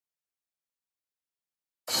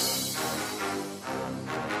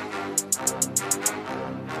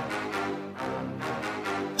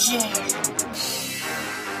Oh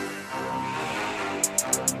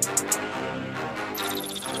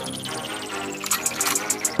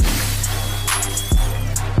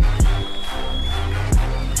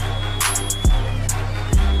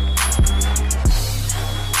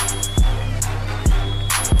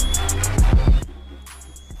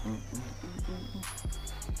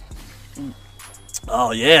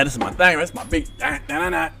yeah, this is my thing. That's my big.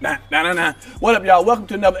 What up, y'all? Welcome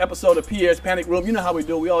to another episode of Pierre's Panic Room. You know how we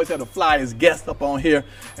do. We always have the flyers guest up on here,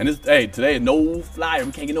 and this today no flyer.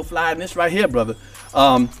 We can't get no flyer in this right here, brother.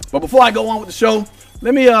 But before I go on with the show,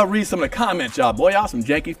 let me read some of the comments, y'all. Boy, y'all some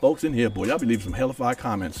janky folks in here, boy. Y'all be leaving some hellified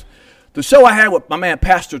comments. The show I had with my man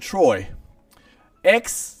Pastor Troy,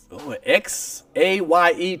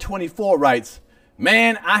 XAYE24 writes,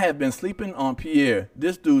 man, I have been sleeping on Pierre.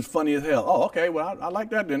 This dude's funny as hell. Oh, okay. Well, I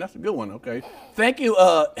like that then. That's a good one. Okay. Thank you,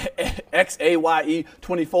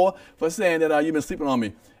 XAYE24, for saying that you've been sleeping on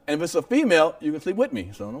me. And if it's a female, you can sleep with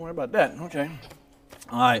me. So don't worry about that. Okay.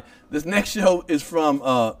 All right. This next show is from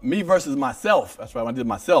Me Versus Myself. That's right. I did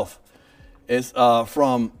myself. It's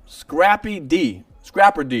from Scrapper D.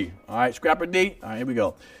 All right. Scrapper D. All right. Here we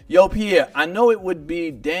go. Yo, Pierre, I know it would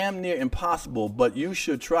be damn near impossible, but you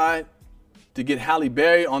should try to get Halle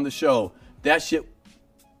Berry on the show. That shit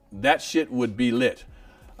would be lit.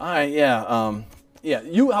 All right, yeah. Yeah,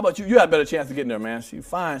 how about you? You have a better chance of getting there, man. She's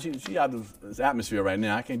fine. She out of this atmosphere right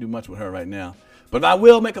now. I can't do much with her right now. But I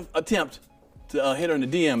will make an attempt to hit her in the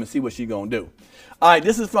DM and see what she's gonna do. All right,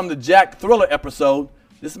 this is from the Jack Thriller episode.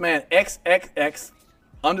 This man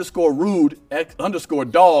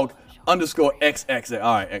XXX_rude_dog_XX.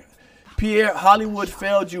 All right, Pierre, Hollywood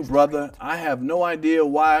failed you, brother. I have no idea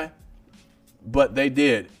why, but they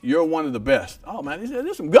did. You're one of the best. Oh man,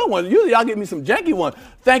 there's some good ones. Usually y'all give me some janky ones.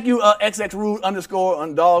 Thank you,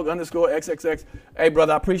 XX_rude_dog_XXX. Hey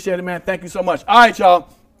brother, I appreciate it, man. Thank you so much. All right, y'all.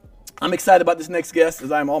 I'm excited about this next guest,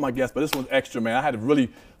 as I am all my guests, but this one's extra, man. I had to really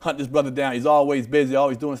hunt this brother down. He's always busy,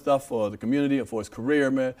 always doing stuff for the community and for his career,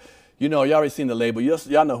 man. You know, you already seen the label.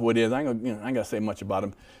 Y'all know who it is. I ain't gonna say much about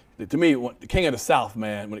him. To me, the king of the South,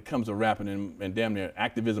 man, when it comes to rapping and damn near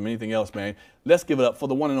activism, anything else, man, let's give it up for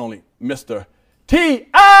the one and only Mr.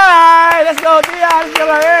 T.I. Let's go, T.I. Let's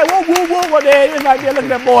go. Hey, woo. What the hell is right there? Look at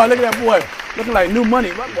that boy. Looking like new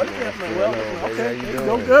money. What is that, man? Well, okay.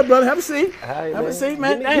 Go good, brother. Have a seat. Have a seat,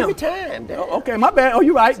 man. Damn. Give me time, damn. Okay, my bad. Oh,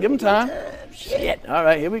 you right. Give him time. Shit. All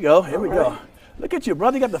right, here we go. Look at you,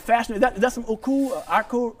 brother. You got the fashion. Is that some cool?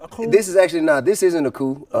 This is actually not. This isn't a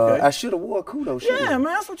coup. Okay. I should have wore a coup though. Yeah, man.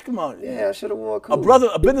 That's what you come on. Yeah, I should have wore a coup.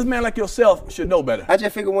 A businessman like yourself should know better. I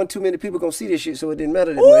just figured wasn't too many people gonna see this shit, so it didn't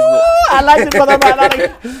matter that Ooh, much. But I like it, brother.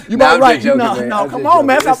 You might right. Joking, No, come on,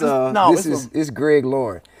 man. It's Greg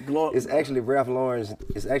Lauren. It's actually Ralph Lauren's.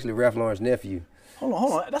 It's actually Ralph Lauren's nephew. Hold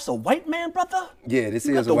on. That's a white man, brother? Yeah, this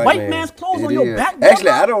you is got a the white man's clothes on your back, brother?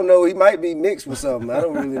 Actually, I don't know. He might be mixed with something. I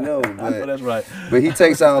don't really know. But, I know that's right. But he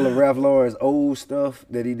takes all of Ralph Lauren's old stuff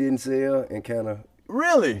that he didn't sell and kind of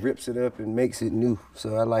rips it up and makes it new.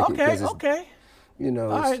 So I like it because it's, you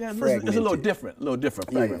know, all right, it's a little different.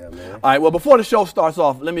 Yeah, man. All right, well, before the show starts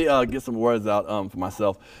off, let me get some words out for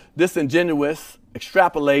myself. Disingenuous,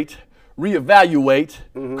 extrapolate, reevaluate,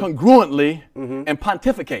 congruently, and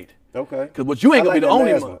pontificate. Okay. Because what you ain't gonna be the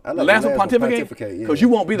only one. The last one, pontificate? Because you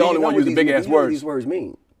won't be the only one using big ass words. What these words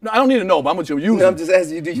mean? No, I don't need to know, but I'm gonna use them. I'm just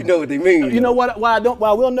asking you, do you know what they mean? You know what? Why I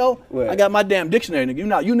will know? What? I got my damn dictionary,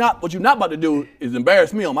 nigga. What you're not about to do is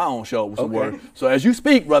embarrass me on my own show with some words. So as you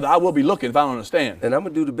speak, brother, I will be looking if I don't understand. And I'm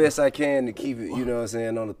gonna do the best I can to keep it, you know what I'm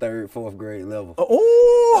saying, on the 3rd, 4th grade level.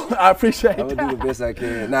 Oh, I appreciate that. I'm gonna do the best I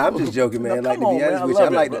can. Nah, I'm just joking, man. Now, to be honest with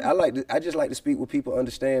you, I just like to speak where people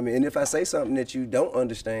understand me. And if I say something that you don't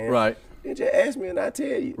understand, right, then just ask me and I'll tell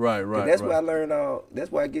you. Right. That's where I learn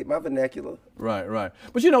that's where I get my vernacular. Right.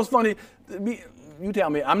 But you know, it's funny. You tell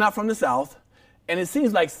me, I'm not from the South, and it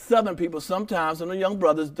seems like Southern people sometimes, some of the young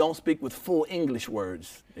brothers don't speak with full English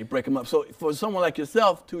words. They break them up. So for someone like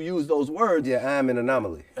yourself to use those words. Yeah, I'm an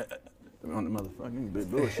anomaly. On the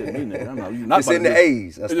motherfucking bullshit, me, nigga. It's in the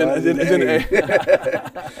A's. It's in the A's.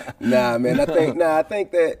 Nah, man. I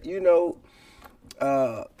think that, you know.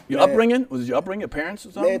 Your upbringing? Was it your upbringing, your parents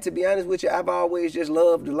or something? Man, to be honest with you, I've always just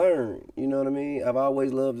loved to learn. You know what I mean? I've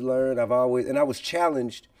always loved to learn. And I was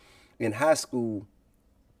challenged in high school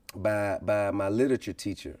by my literature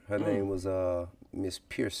teacher. Her name was Miss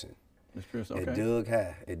Pearson. Miss Pearson,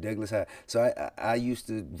 okay. At Douglas High. So I used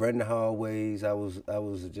to run the hallways. I was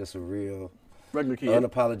just a real regular kid,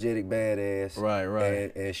 unapologetic badass.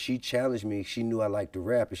 Right. And she challenged me. She knew I liked to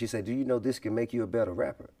rap, and she said, "Do you know this can make you a better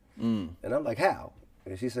rapper?" And I'm like, "How?"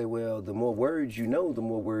 And she said, "Well, the more words you know, the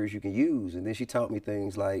more words you can use." And then she taught me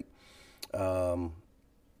things like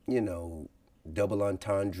you know, double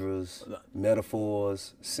entendres,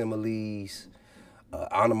 metaphors, similes,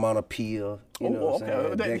 onomatopoeia, you know what I'm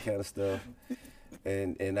saying, that kind of stuff.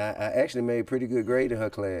 And I actually made pretty good grade in her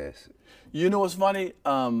class. You know what's funny?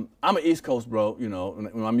 I'm an East Coast bro. You know,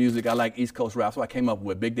 in my music, I like East Coast rap. So I came up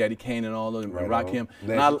with Big Daddy Kane and all of them, and Rakim.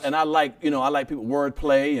 And I like, you know, I like people word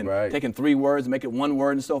play and taking 3 words and make it 1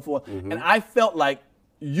 word and so forth. And I felt like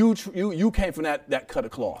you came from that cut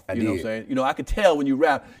of cloth. You know what I'm saying? You know, I could tell when you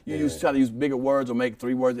rap, you try to use bigger words or make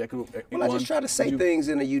 3 words. Well, I just try to say things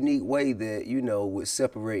in a unique way that, you know, would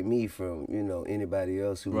separate me from, you know, anybody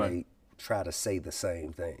else who may try to say the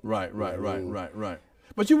same thing. Right.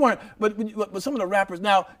 But you weren't. But some of the rappers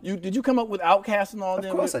now. Did you come up with Outkast and all of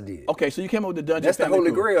them? Of course I did. Okay, so you came up with the Dungeon. That's the Family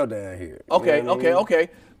Holy crew. Grail down here. Okay.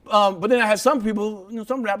 But then I had some people, you know,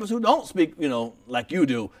 some rappers who don't speak, you know, like you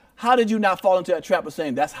do. How did you not fall into that trap of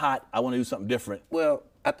saying that's hot? I want to do something different. Well,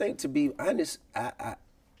 I think to be honest,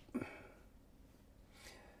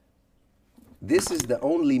 this is the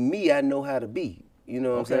only me I know how to be. You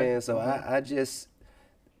know what I'm saying? So I just.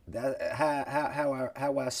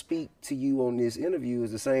 How I speak to you on this interview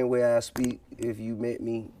is the same way I speak if you met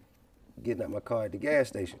me getting out my car at the gas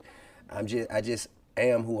station. I just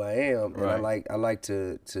am who I am, and I like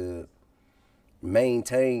to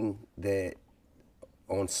maintain that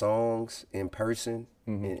on songs, in person,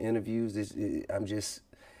 in interviews. I'm just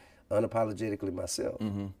unapologetically myself.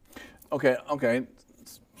 Okay.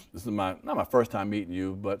 This is not my first time meeting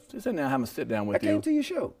you, but sitting down having a sit down with you. I came to your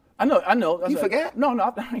show. I know. You forgot? No,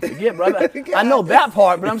 I didn't forget, brother. I know that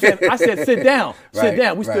part, but I'm saying, I said sit down. Sit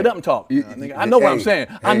down. We stood up and talked. I know what I'm saying.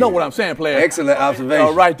 I know what I'm saying, player. Excellent observation.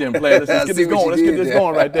 All right then, player. Let's get this going. Let's get this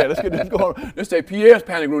going right there. Let's get this going. Let's say Pierre's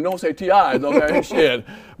Panic Room. Don't say T.I.'s, okay? Shit.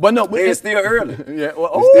 But no. It's still early. Yeah.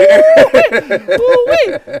 Well,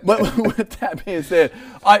 But with that being said,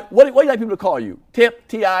 all right, what do you like people to call you? Tip,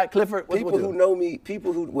 T.I., Clifford? People who know me,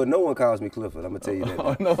 well, no one calls me Clifford. I'm going to tell you that.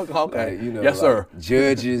 Oh, no, okay. You know, yes, sir.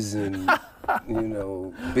 Judges and, you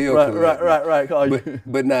know, Bill. Right. Call you.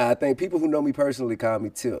 But nah, I think people who know me personally call me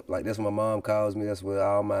Tip. Like, that's what my mom calls me. That's what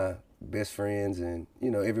all my best friends and,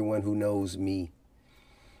 you know, everyone who knows me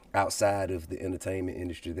outside of the entertainment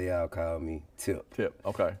industry, they all call me Tip.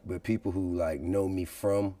 Okay. But people who, like, know me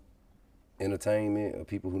from entertainment or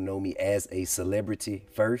people who know me as a celebrity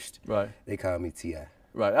first, they call me T.I.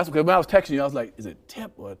 Right, that's because when I was texting you, I was like, is it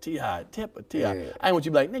Tip or T.I.? Tip or T.I.? Yeah. I didn't want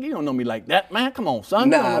you to be like, nigga, you don't know me like that, man. Come on, son.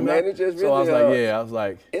 Nah, man, it just really. So I was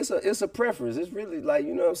like, It's a preference. It's really like,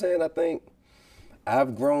 you know what I'm saying? I think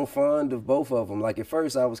I've grown fond of both of them. Like at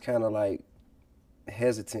first I was kind of like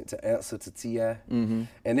hesitant to answer to T.I. And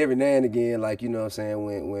every now and again, like, you know what I'm saying,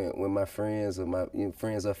 when my friends or my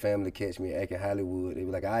friends or family catch me acting Hollywood, they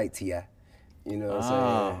be like, all right, T.I. You know what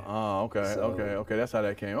I'm saying? Okay. That's how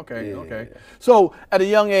that came. Okay. Yeah. So at a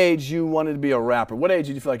young age, you wanted to be a rapper. What age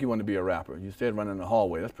did you feel like you wanted to be a rapper? You said running the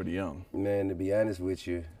hallway. That's pretty young. Man, to be honest with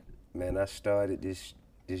you, man, I started this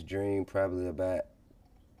dream probably about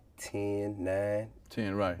 10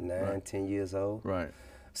 years old. Right.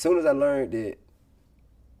 As soon as I learned that,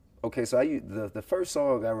 okay, so the first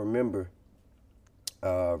song I remember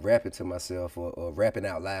rapping to myself or rapping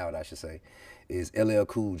out loud, I should say, is LL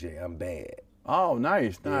Cool J, I'm Bad. Oh,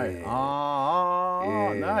 nice. Yeah.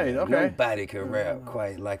 Nice. Okay. Nobody can rap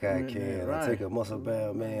quite like I can. I take a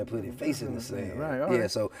muscle-bound man, put his face in the sand.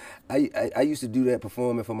 Right. So I used to do that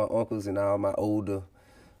performing for my uncles and all my older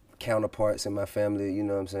counterparts in my family, you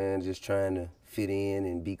know what I'm saying, just trying to fit in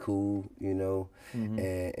and be cool, you know.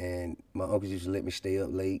 And my uncles used to let me stay up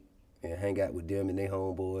late and hang out with them and their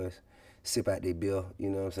homeboys, sip out their beer,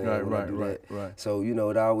 you know what I'm saying? Right. So, you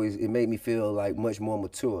know, it made me feel like much more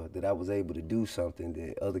mature that I was able to do something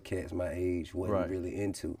that other cats my age wasn't really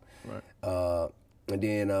into. Right. And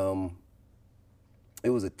then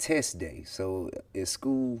it was a test day. So at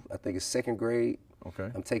school, I think it's 2nd grade.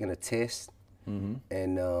 Okay. I'm taking a test. And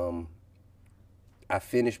I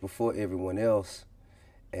finished before everyone else.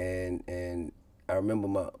 And I remember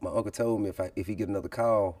my uncle told me if he get another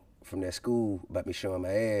call from that school about me showing my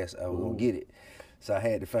ass, I was gonna get it. So I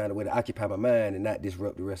had to find a way to occupy my mind and not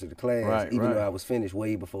disrupt the rest of the class, even though I was finished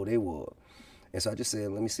way before they were. And so I just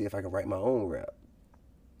said, let me see if I can write my own rap.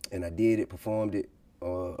 And I did it, performed it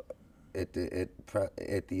on the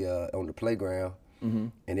playground,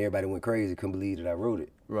 and everybody went crazy, couldn't believe that I wrote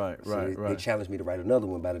it. Right. They challenged me to write another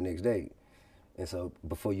one by the next day. And so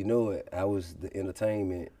before you know it, I was the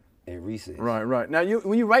entertainment at recess. Right. Now,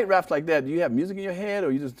 when you write raps like that, do you have music in your head,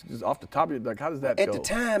 or you just off the top of your, like, how does that go? At the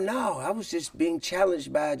time, no. I was just being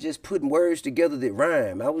challenged by just putting words together that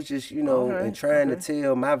rhyme. I was just, you know, and trying to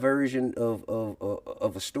tell my version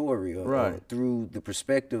of a story or through the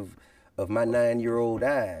perspective of my 9-year-old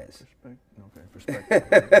eyes. Okay, perspective.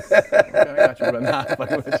 Okay, I got you, brother. Nah, I'm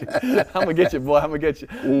fucking with you. I'm gonna get you, boy. I'm gonna get you.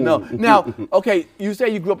 No, now, okay. You say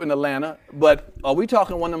you grew up in Atlanta, but are we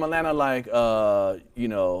talking one of Atlanta, like, you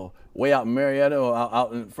know, way out in Marietta, or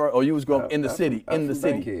out in, or you was growing up in the city, I'm in the from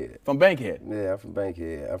city? Bankhead. From Bankhead. Yeah, I'm from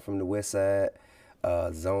Bankhead. I'm from the West Side,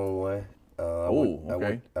 Zone 1.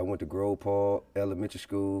 Okay. I went to Grove Park Elementary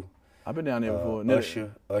School. I've been down there before.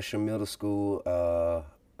 Usher Middle School.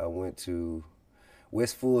 I went to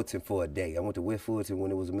West Fulton for a day. I went to West Fulton when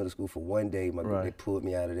it was a middle school for one day. They pulled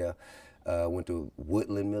me out of there. I went to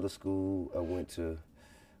Woodland Middle School. I went to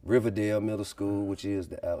Riverdale Middle School, which is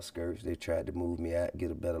the outskirts. They tried to move me out, get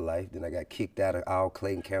a better life. Then I got kicked out of all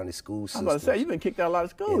Clayton County school systems. I was about to say, you've been kicked out of a lot of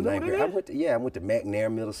schools. I went to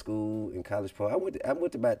McNair Middle School in College Park. I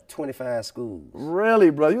went to about 25 schools. Really,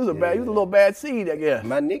 bro? You was a little bad seed, I guess.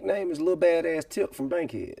 My nickname is Lil Badass Tip from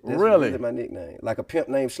Bankhead. That's really my nickname. Like a pimp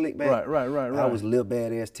named Slickback. Right. I was Lil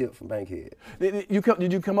Badass Tip from Bankhead. Did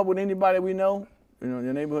you come up with anybody we know, you know, in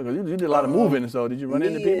your neighborhood? 'Cause you did a lot of moving, so did you run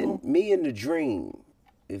into people? Me and The Dream.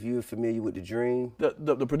 If you're familiar with The Dream.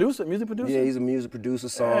 The producer, music producer? Yeah, he's a music producer,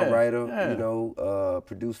 songwriter, you know,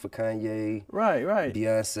 produced for Kanye. Right.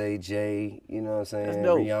 Beyonce, Jay, you know what I'm saying? That's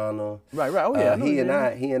dope. Rihanna. Right. Oh yeah. He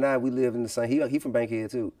and I, we live in the same, he from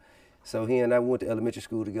Bankhead too. So he and I went to elementary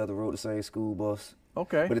school together, rode the same school bus.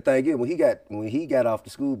 Okay. But the thing is, when he got off the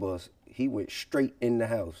school bus, he went straight in the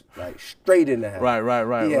house, like straight in the house.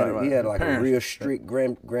 Right. He had like a real strict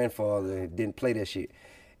grandfather and didn't play that shit.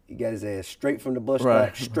 He got his ass straight from the bus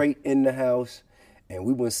stop, straight in the house, and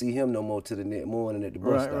we wouldn't see him no more till the next morning at the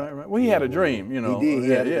bus stop. Right. Well, he had a dream, you know. He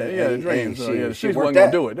did. He had a dream. So the streets worked wasn't gonna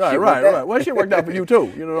out. do it. Right. Well, shit worked out for you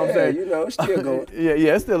too. You know what I'm saying? You know, it's still going.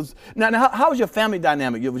 Yeah. It's still. Now, how was your family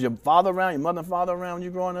dynamic? Was your father around? Your mother and father around when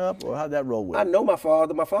you growing up, or how'd that roll with? I know my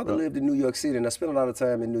father. My father lived in New York City, and I spent a lot of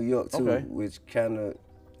time in New York too, which kind of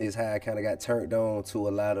is how I kind of got turned on to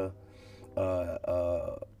a lot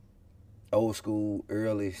of old school,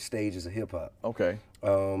 early stages of hip hop. Okay.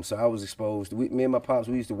 So I was exposed. Me and my pops,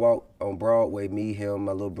 we used to walk on Broadway. Me, him,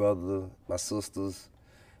 my little brother, my sisters.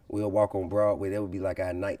 We'll walk on Broadway. That would be like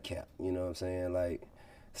our nightcap. You know what I'm saying? Like,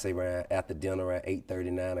 say around after dinner around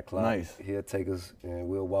 8:30, 9 o'clock. Nice. He'll take us and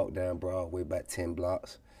we'll walk down Broadway about 10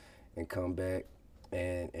 blocks and come back.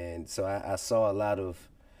 And so I saw a lot of,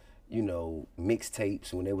 you know,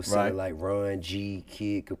 mixtapes when they were selling like Ron G,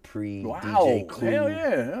 Kid Capri, DJ Clue. Hell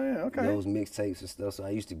yeah, okay. Those mixtapes and stuff. So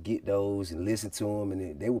I used to get those and listen to them,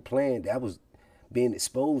 and they were playing. I was being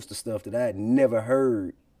exposed to stuff that I had never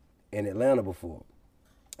heard in Atlanta before.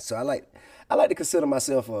 So I like to consider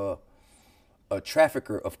myself a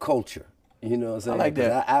trafficker of culture. You know what I'm saying? I like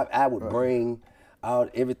that. I would bring out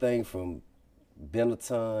everything from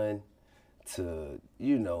Benetton to,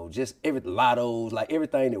 you know, just lottos, like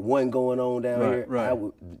everything that wasn't going on down here. I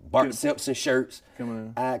would Bart Simpson shirts.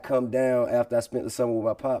 I'd come down after I spent the summer with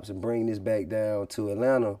my pops and bring this back down to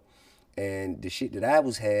Atlanta, and the shit that I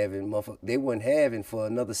was having, they wasn't having for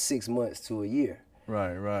another 6 months to a year.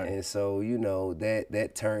 Right. And so, you know,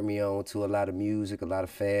 that turned me on to a lot of music, a lot of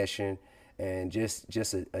fashion, and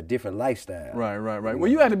just a different lifestyle. Right. Well,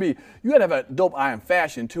 you had to have a dope eye in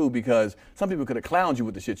fashion too, because some people could have clowned you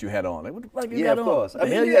with the shit you had on. Like, what the fuck you got on? Of course. I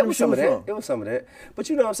mean, it was some of that. It was some of that. But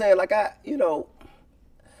you know what I'm saying? Like I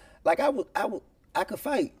could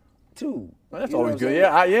fight too. Well, that's always good.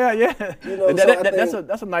 Yeah. You know,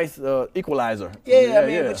 that's a nice equalizer.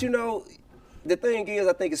 Yeah, but you know, the thing is,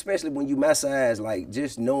 I think especially when you my size, like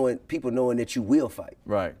just people knowing that you will fight.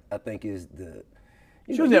 Right. I think is the.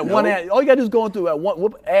 She was that one ass. All you gotta do is go through that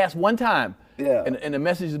whoop ass one time. Yeah. And the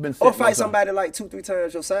message has been sent. Or fight somebody like 2-3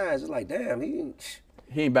 times your size. It's like, damn, he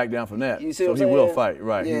ain't back down from that. You see so what he I'm will saying? fight.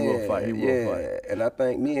 Right. Yeah, he will fight. And I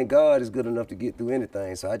think me and God is good enough to get through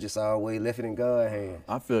anything. So I just always left it in God's hands.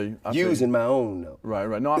 I feel you. Using my own though.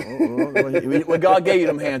 Right. No, when God gave you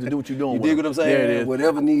them hands to do what you're doing. You dig what I'm saying? There it is.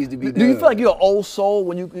 Whatever needs to be done. Do you feel like you're an old soul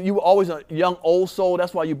when you were always a young old soul?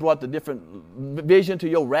 That's why you brought the different vision to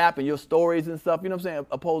your rap and your stories and stuff. You know what I'm saying?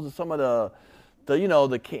 Opposed to some of the I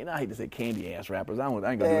hate to say candy ass rappers. I ain't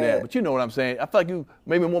gonna do that. But you know what I'm saying? I feel like you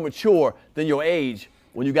maybe more mature than your age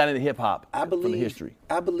when you got into hip hop from the history.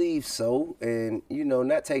 I believe so, and you know,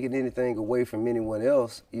 not taking anything away from anyone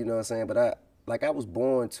else. You know what I'm saying? But I was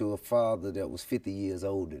born to a father that was 50 years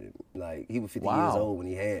older than me. Like he was 50 years old when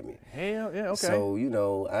he had me. Hell yeah, okay. So you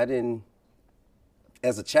know,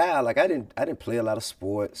 as a child, like I didn't play a lot of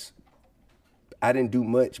sports. I didn't do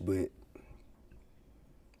much, but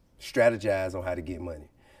strategize on how to get money.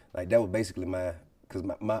 Like that was basically because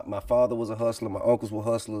my father was a hustler, my uncles were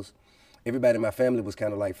hustlers. Everybody in my family was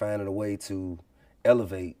kind of like finding a way to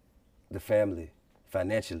elevate the family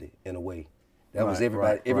financially in a way. That was Right,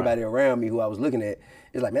 everybody. right, Everybody around me who I was looking at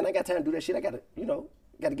is like, man, I ain't got time to do that shit. I gotta,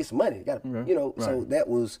 gotta get some money. Gotta, So right. that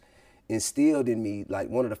was instilled in me. Like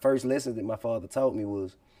one of the first lessons that my father taught me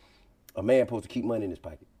was a man supposed to keep money in his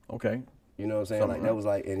pocket. Okay. You know what I'm saying? Something Like that right. was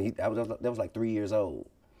like, and that was like 3 years old.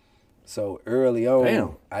 So early on,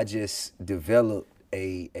 Damn. I just developed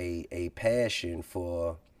a passion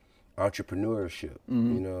for entrepreneurship.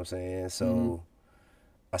 Mm-hmm. You know what I'm saying? So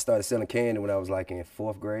I started selling candy when I was like in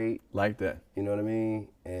 4th grade. Like that. You know what I mean?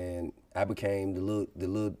 And I became the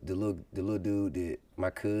little dude that my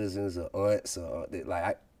cousins or aunts or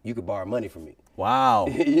you could borrow money from me. Wow.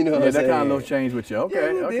 You know what yeah, I'm that kind of saying? little change with you. Okay. Yeah,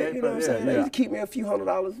 a little okay. bit, you know what I'm saying? They Yeah. used to keep me a few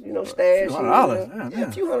 $100s, stash. few here and $100s, there. yeah, Yeah, yeah.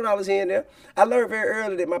 a few $100s here and there. I learned very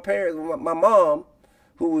early that my parents, my mom,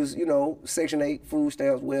 who was, Section 8 food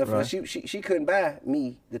stamps, welfare, Right. she couldn't buy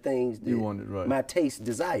me the things that You wanted, right. my taste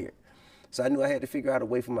desired. So I knew I had to figure out a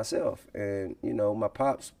way for myself. And, my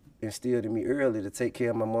pops instilled in me early to take care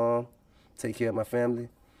of my mom, take care of my family,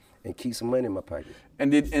 and keep some money in my pocket.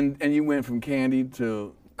 And and you went from candy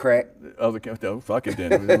to Crack. other fuck it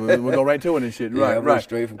then. We'll go right to it and shit. Yeah, Right, I went right.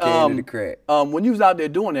 straight from candy to crack. When you was out there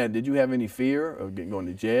doing that, did you have any fear of going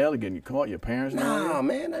to jail or getting caught? Your parents? know Nah, you?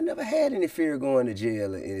 man, I never had any fear of going to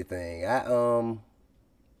jail or anything.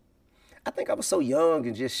 I think I was so young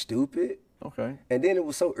and just stupid. Okay. And then it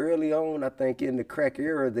was so early on, I think, in the crack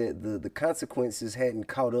era that the consequences hadn't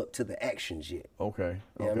caught up to the actions yet. Okay.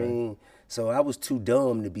 You know okay. what I mean? So I was too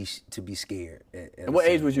dumb to be scared. At And what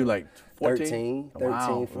age was you, like 14? 13, Wow.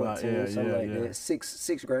 14, Wow, 14, yeah, something yeah, like yeah. that.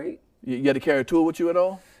 Sixth grade. You had to carry a tool with you at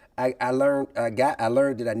all? I learned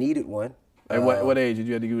that I needed one. At what age did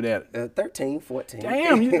you have to do that? 13, 14.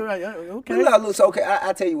 Damn, you okay. But no, look, so okay,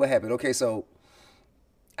 I'll tell you what happened. Okay, so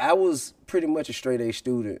I was pretty much a straight A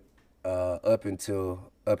student up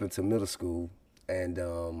until middle school, and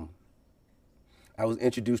I was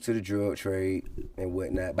introduced to the drug trade and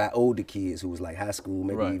whatnot by older kids who was like high school,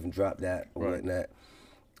 maybe Right. even dropped out or Right. whatnot.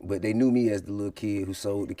 But they knew me as the little kid who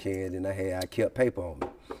sold the can, and I kept paper on me.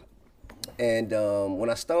 And when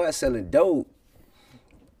I started selling dope,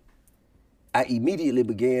 I immediately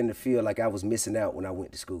began to feel like I was missing out when I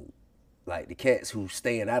went to school. Like the cats who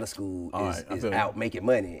staying out of school All is right, I is feel you. out making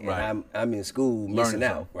money, and Right. I'm in school missing Learning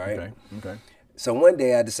out, something. right? Okay. So one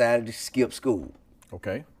day I decided to skip school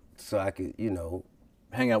Okay. so I could,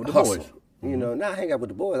 Hang out with the hustle. boys. Not hang out with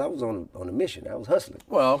the boys. I was on a mission. I was hustling.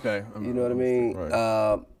 Well, okay. You know what I mean?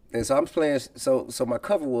 Right. And so I'm playing. So my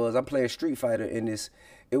cover was I'm playing Street Fighter in this.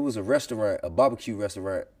 It was a restaurant, a barbecue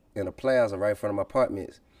restaurant in a plaza right in front of my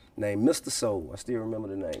apartments, named Mr. Soul. I still remember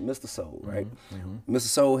the name, Mr. Soul. Right? Mr.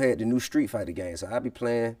 Soul had the new Street Fighter game, so I'd be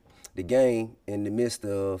playing the game in the midst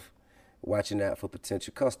of watching out for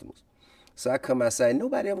potential customers. So I come outside.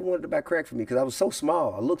 Nobody ever wanted to buy crack from me because I was so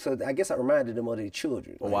small. I guess I reminded them of their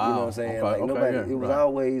children. Like, Wow. You know what I'm saying? Okay, Like okay, nobody. yeah, It was right.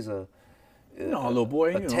 always a Little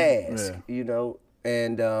boy. a task, Yeah.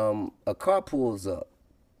 And a car pulls up,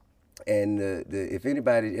 and if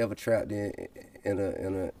anybody ever trapped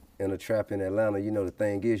in a trap in Atlanta, the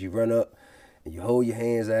thing is you run up and you hold your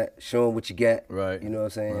hands out, show them what you got. Right. You know what I'm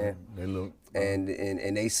saying? Right. They look. And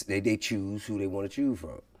they choose who they want to choose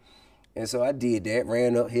from. And so I did that,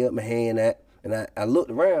 ran up, held my hand out, and I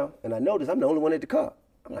looked around and I noticed I'm the only one at the car.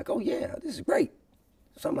 I'm like, oh yeah, this is great.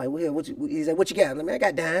 So I'm like, well, he said, what you got? I'm like,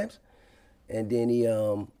 I got dimes. And then he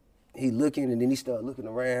looking, and then he started looking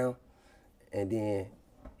around, and then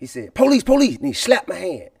he said, police, and he slapped my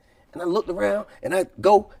hand. And I looked around, and I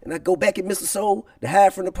go back at Mr. Soul to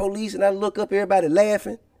hide from the police, and I look up, everybody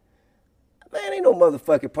laughing. Man, ain't no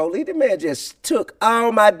motherfucking police. The man just took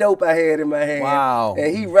all my dope I had in my hand. Wow.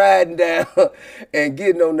 And he riding down and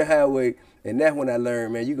getting on the highway. And that's when I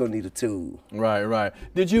learned, man, you gonna need a tool. Right.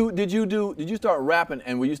 Did you start rapping,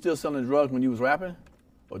 and were you still selling drugs when you was rapping?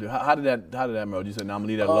 Or how did that merge? You said, "No, I'm gonna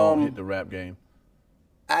leave that alone, hit the rap game."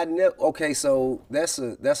 Okay, so that's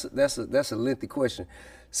a lengthy question.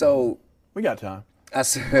 So We got time. I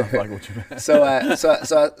said, Like what you meant. so I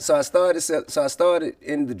started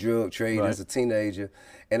in the drug trade Right. as a teenager,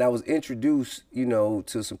 and I was introduced,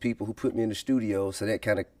 to some people who put me in the studio. So that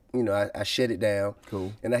kind of, I shut it down.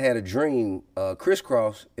 Cool. And I had a dream. Chris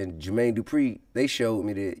Cross and Jermaine Dupri, they showed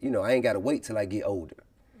me that, I ain't got to wait till I get older.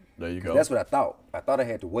 There you go. That's what I thought. I thought I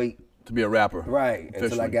had to wait, to be a rapper. right,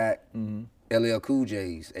 until I officially. got LL Cool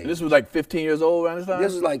J's age. And this was like 15 years old around this time?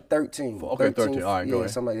 This was like 13. Okay, 13. All right, yeah, go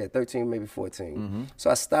ahead. something like that. 13, maybe 14. So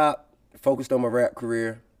I stopped, focused on my rap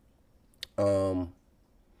career. My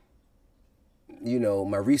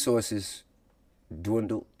resources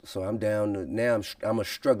dwindled, so I'm down to, now I'm a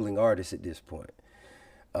struggling artist at this point.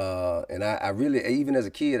 And I really, even as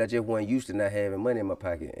a kid, I just wasn't used to not having money in my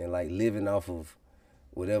pocket and like living off of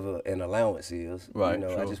whatever an allowance is. Right, You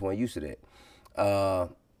know, I sure. just wasn't used to that.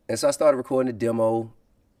 And so I started recording the demo.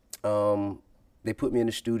 They put me in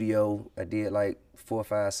the studio. I did like 4 or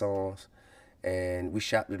 5 songs, and we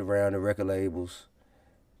shopped it around the record labels.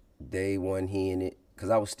 They wasn't hearing it because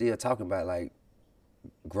I was still talking about like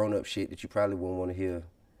grown up shit that you probably wouldn't want to hear.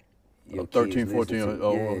 Your 13, kids 14. listen to.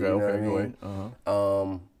 Oh, Yeah, okay, you know what okay, I go mean? ahead.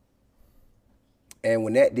 Uh-huh. And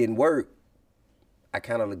when that didn't work, I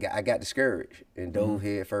kind of I got discouraged and dove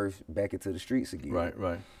head first back into the streets again. Right,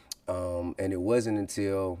 right. And it wasn't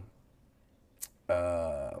until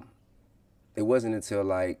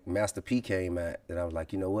like Master P came out that I was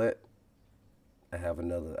like, you know what? I have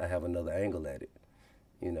another angle at it.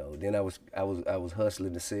 You know, then I was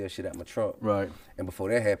hustling to sell shit out my trunk. Right. And before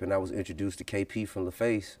that happened, I was introduced to KP from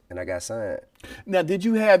LaFace, and I got signed. Now, did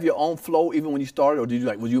you have your own flow even when you started, or did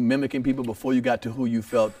you was you mimicking people before you got to who you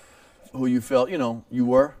felt, you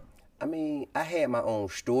were? I mean, I had my own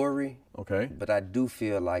story. Okay. But I do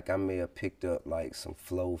feel like I may have picked up like some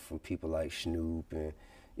flow from people like Snoop and,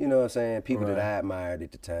 you know what I'm saying, people that I admired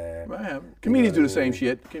at the time. Right. Comedians do the same mean?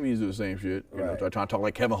 shit. Comedians do the same shit. You know, Right. trying to talk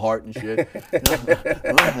like Kevin Hart and shit.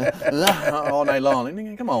 All night long.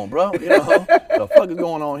 Nigga, come on, bro. You know, the fuck is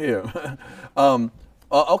going on here?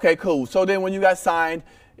 Okay, cool. So then when you got signed,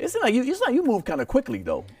 it's like you moved kind of quickly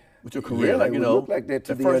though with your career. Yeah, like, it you would know, look like that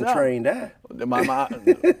to the first album. untrained eye.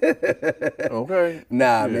 Okay.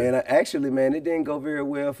 Nah, Yeah. man. It didn't go very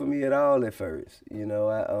well for me at all at first. You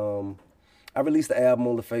know, I released the album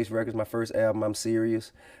on LaFace Records, my first album, I'm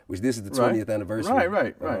Serious, which this is the 20th anniversary.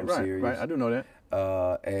 Right. I'm Serious. Right. I do know that.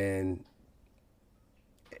 And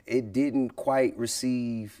it didn't quite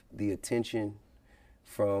receive the attention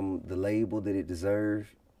from the label that it deserved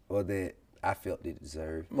or that I felt it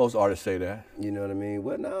deserved. Most artists say that. You know what I mean?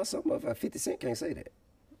 Well, no, some motherfuckers, 50 Cent can't say that.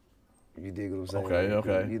 You dig what I'm saying?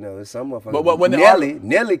 Okay. You know, some motherfuckers. But when the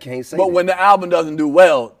Nelly can't say that. But when the album doesn't do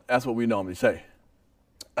well, that's what we normally say.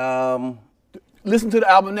 Listen to the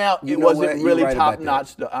album now. You It know wasn't what? You're really right top about that.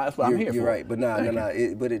 notch. That's what I'm here You're for. right, but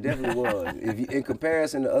but it definitely was. If you, in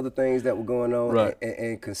comparison to other things that were going on, Right.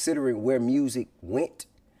 and considering where music went,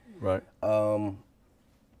 Right.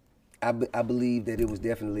 I believe that it was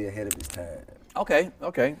definitely ahead of its time. Okay.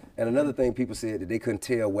 And another thing, people said that they couldn't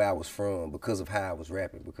tell where I was from because of how I was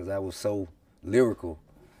rapping, because I was so lyrical.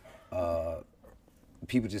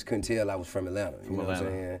 People just couldn't tell I was from Atlanta. You know what I'm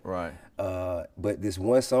saying? Right. But this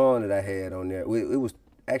one song that I had on there, it was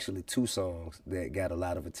actually 2 songs that got a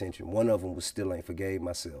lot of attention. One of them was Still Ain't Forgave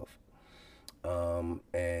Myself, and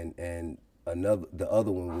the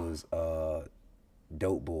other one was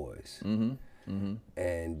Dope Boys.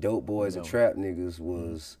 And Dope Boys and Trap Niggas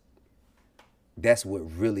was. That's what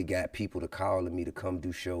really got people to calling me to come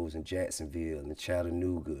do shows in Jacksonville and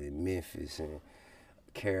Chattanooga and Memphis and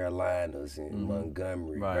Carolinas and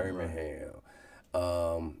Montgomery, Birmingham.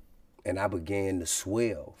 And I began to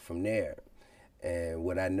swell from there. And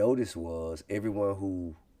what I noticed was everyone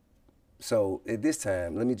who, so at this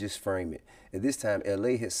time, let me just frame it. At this time,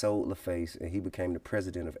 LA had sold LaFace and he became the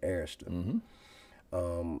president of Arista.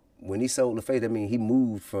 When he sold LaFace, I mean, he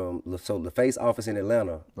moved from, so LaFace office in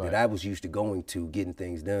Atlanta that I was used to going to, getting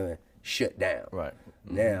things done, shut down. Right.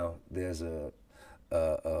 Now there's a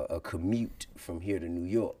commute from here to New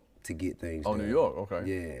York to get things done. New York, okay.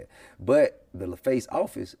 Yeah. But the LaFace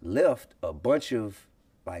office left a bunch of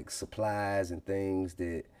like supplies and things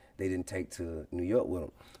that they didn't take to New York with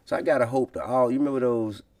them. So I gotta hope that you remember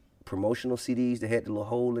those promotional CDs that had the little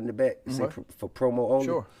hole in the back say for promo only?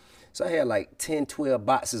 Sure. So I had like 10, 12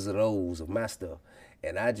 boxes of those of my stuff.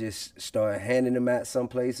 And I just started handing them out some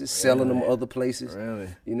places, selling them other places. Really?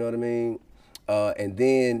 You know what I mean? And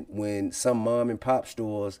then when some mom and pop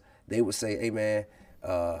stores, they would say, hey man,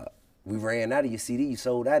 we ran out of your CD, you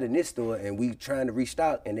sold out in this store and we trying to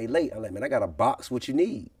restock and they late. I'm like, man, I got a box, what you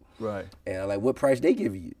need? Right. And I'm like, what price they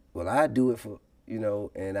give you? Well, I do it for,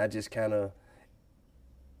 and I just kind of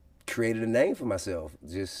created a name for myself.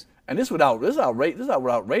 And this without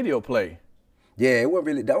radio play. Yeah, it wasn't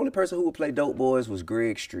really, the only person who would play Dope Boys was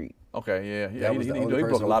Greg Street. Okay, yeah. That was He the only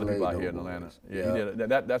broke person a lot of who people out played here in Dope Atlanta. Boys. Yeah, he did.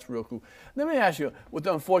 That's real cool. Let me ask you, with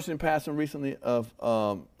the unfortunate passing recently of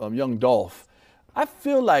young Dolph, I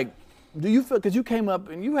feel like, do you feel, because you came up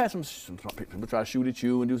and you had some people try to shoot at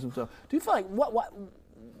you and do some stuff. Do you feel like, what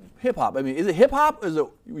hip hop? I mean, is it hip hop? Is it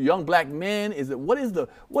young black men? What is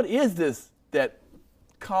this that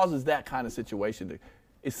causes that kind of situation?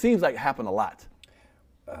 It seems like it happened a lot.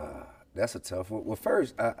 That's a tough one. Well,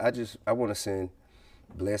 first, I want to send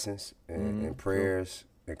blessings and prayers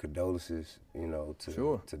and condolences,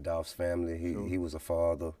 to Dolph's family. He was a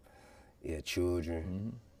father. He had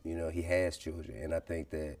children. He has children, and I think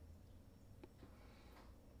that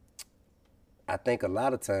I think a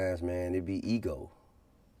lot of times, man, it be ego.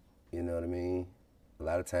 You know what I mean? A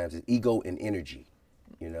lot of times it's ego and energy,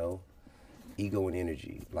 you know? Ego and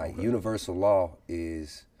energy. Like universal law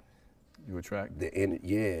is You attract. the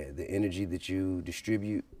energy that you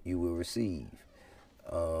distribute, you will receive.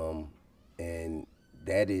 And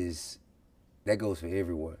that goes for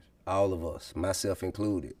everyone, all of us, myself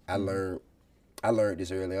included. I learned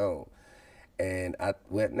this early on. And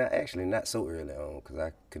not so early on, because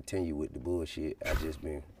I continue with the bullshit. I just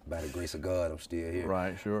been, by the grace of God, I'm still here.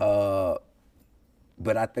 Right, sure.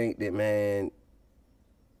 But I think that, man,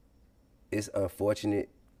 it's unfortunate.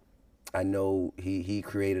 I know he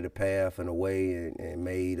created a path and a way and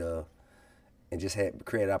made and just had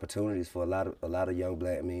created opportunities for a lot of young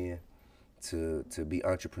black men to be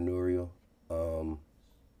entrepreneurial.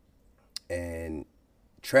 And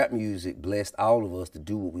trap music blessed all of us to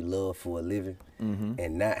do what we love for a living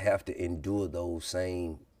and not have to endure those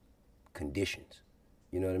same conditions.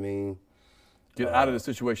 You know what I mean? Get out of the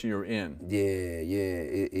situation you're in. Yeah.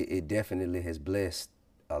 It definitely has blessed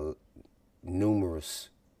numerous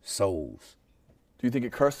souls. Do you think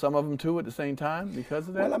it cursed some of them too at the same time because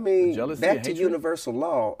of that? Well, I mean, jealousy, back to hatred? universal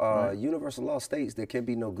law. Universal law states there can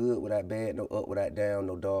be no good without bad, no up without down,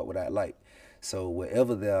 no dark without light. So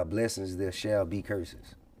wherever there are blessings, there shall be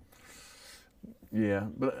curses. Yeah,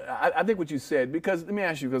 but I think what you said, because let me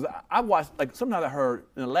ask you, because I watched, like sometimes I heard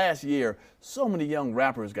in the last year, so many young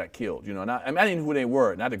rappers got killed, you know, and I didn't know who they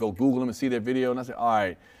were, and I had to go Google them and see their video, and I said, all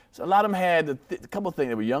right. So a lot of them had a couple of things.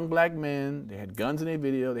 They were young black men, they had guns in their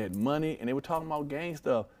video, they had money, and they were talking about gang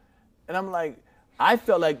stuff. And I'm like, I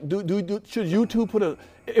felt like, should you two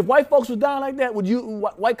if white folks was down like that, would you,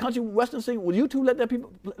 white country, western scene, would you two let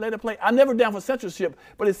it play? I'm never down for censorship,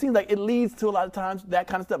 but it seems like it leads to a lot of times that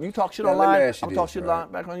kind of stuff. You talk shit Now, let me online, ask you I'm talk this, shit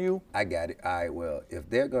right? back on you. I got it. All right, well, if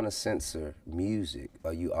they're going to censor music,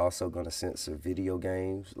 are you also going to censor video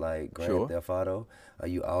games like Grand Sure. Theft Auto? Are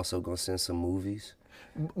you also going to censor movies?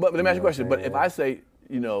 But let me ask you a question. what I'm But if I say,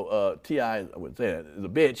 T.I., I wouldn't say that, is a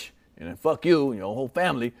bitch, and then fuck you and your whole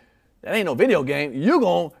family, that ain't no video game. Your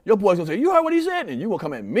boy's gonna say, you heard what he said? And you gonna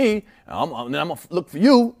come at me, and then I'm gonna look for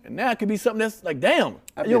you, and now it could be something that's like, damn.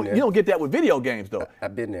 You don't get that with video games, though.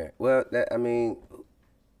 I've been there. Well,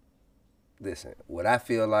 listen, what I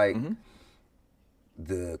feel like,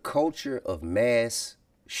 the culture of mass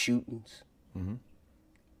shootings,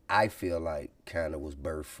 I feel like kind of was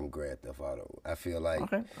birthed from Grand Theft Auto. I feel like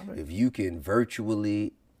Okay. if you can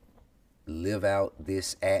virtually live out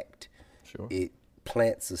this act, Sure. it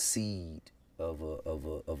plants a seed of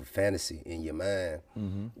a fantasy in your mind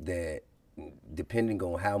that, depending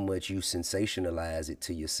on how much you sensationalize it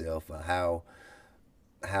to yourself or how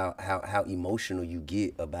emotional you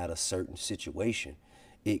get about a certain situation,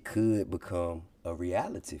 it could become a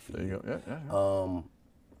reality for There you. you go.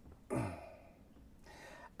 Yeah.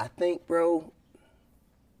 I think, bro,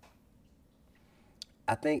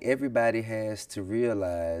 everybody has to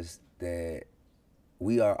realize that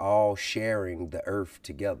we are all sharing the earth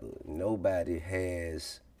together. Nobody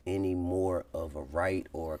has any more of a right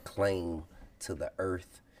or a claim to the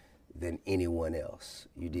earth than anyone else.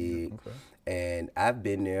 You dig? Okay. And I've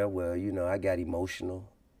been there where, I got emotional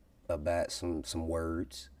about some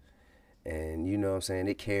words. And you know what I'm saying?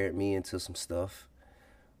 It carried me into some stuff.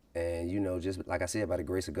 And, just like I said, by the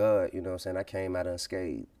grace of God, you know what I'm saying, I came out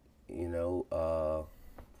unscathed,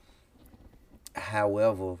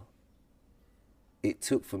 however, it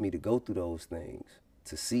took for me to go through those things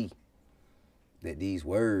to see that these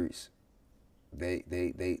words, they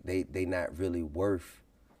not really worth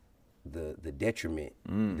the detriment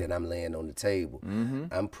that I'm laying on the table.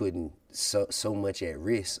 I'm putting so much at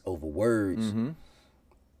risk over words.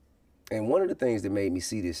 And one of the things that made me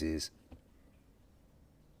see this is,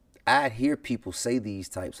 I'd hear people say these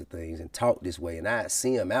types of things and talk this way, and I'd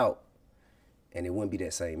see them out, and it wouldn't be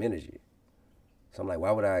that same energy. So I'm like,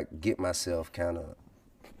 why would I get myself kind of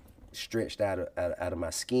stretched out of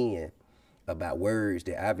my skin about words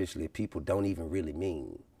that obviously people don't even really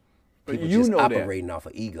mean? People just operating off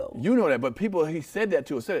of ego. You know that, but people he said that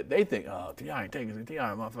to, they think, oh, T.I. ain't taking it.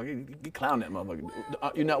 T.I. motherfucker, he clown that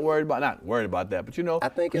motherfucker. You're not worried about that, but I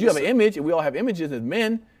think you have an image, and we all have images as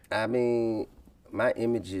men. I mean, my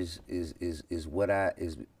image is what I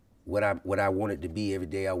want it to be every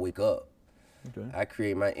day I wake up. Okay. I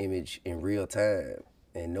create my image in real time,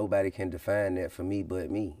 and nobody can define that for me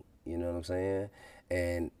but me. You know what I'm saying?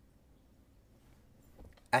 And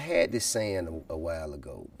I had this saying a while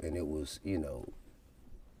ago, and it was, I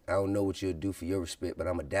don't know what you'll do for your respect, but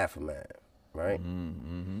I'm going to die for mine, right?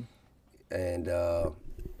 And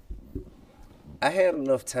I had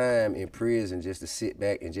enough time in prison just to sit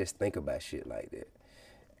back and just think about shit like that.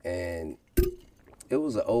 And It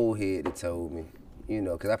was an old head that told me, you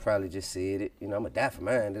know, because I probably just said it. You know, I'm going to die for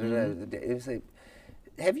mine. It said,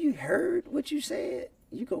 have you heard what you said?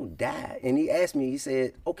 You going to die. And he asked me, he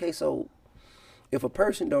said, okay, so if a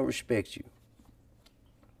person don't respect you,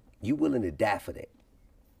 you willing to die for that?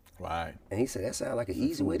 Right. And he said, that sounds like an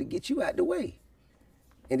easy way to get you out the way.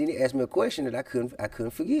 And then he asked me a question that I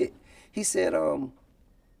couldn't forget. He said, what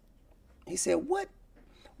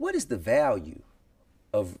is the value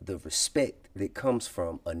of the respect that comes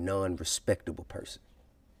from a non-respectable person?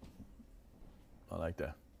 I like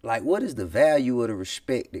that. Like, what is the value of the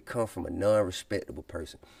respect that comes from a non-respectable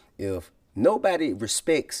person? If nobody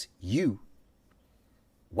respects you,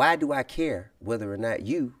 why do I care whether or not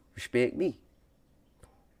you respect me?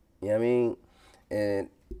 You know what I mean? And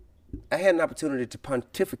I had an opportunity to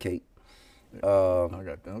pontificate. I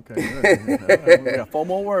got that. Okay. We got 4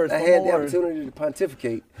 more words. I had the opportunity to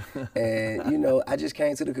pontificate, and you know, I just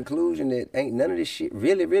came to the conclusion that ain't none of this shit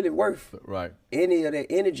really, really worth any of that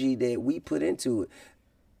energy that we put into it.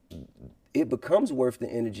 It becomes worth the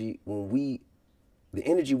energy when the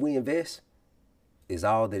energy we invest is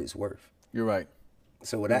all that it's worth. You're right.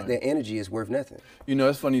 So without that energy, it's worth nothing. You know,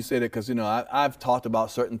 it's funny you say that because, you know, I've talked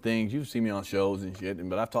about certain things. You've seen me on shows and shit,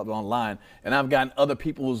 but I've talked online, and I've gotten other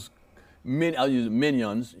people's I'll use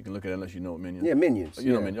minions. You can look at it unless you know what minions. Yeah, minions.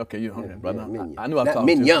 You know minions. Okay, brother. Minions. I knew I was Not talking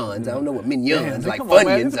minions. to. I don't know what minions, like come on,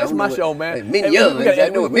 man. Funyuns. That's my show, man. Like minions. I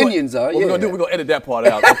know what minions are. What we're going to do, we're going to edit that part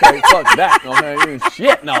out, okay? Fuck that, okay?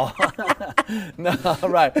 Shit, no. No,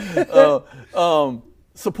 right.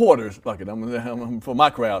 Supporters, fuck it, I'm for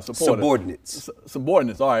my crowd, supporters.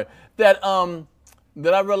 Subordinates, all right. That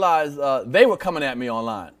I realized they were coming at me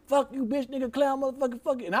online. Fuck you, bitch, nigga, clown, motherfucker,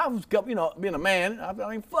 fuck you. And I was, you know, being a man, I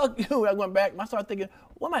mean, fuck you. I went back and I started thinking,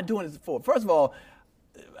 what am I doing this for? First of all,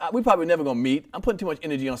 we probably never gonna meet. I'm putting too much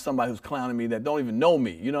energy on somebody who's clowning me that don't even know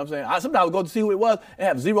me. You know what I'm saying? I sometimes go to see who it was and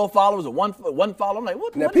have 0 followers or one follower. I'm like,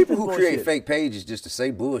 what? Now, what people is this who bullshit? create fake pages just to say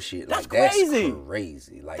bullshit, That's like crazy. That's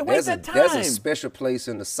crazy. Like There's a special place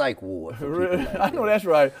in the psych ward. For people like I know that's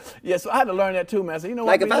right. Yeah, so I had to learn that too, man. So you know,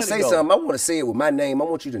 like what? if I say something, I want to say it with my name. I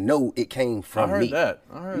want you to know it came from me. I heard that.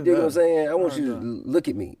 I heard you dig that. what I'm saying? I want you to look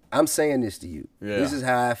at me. I'm saying this to you. Yeah. This is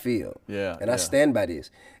how I feel. Yeah. And I stand by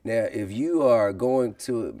this. Now, if you are going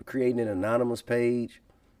to creating an anonymous page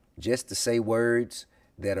just to say words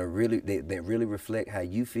that are really that really reflect how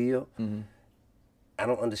you feel, I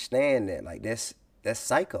don't understand that. Like that's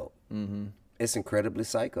psycho. It's incredibly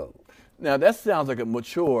psycho. Now that sounds like a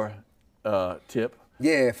mature tip.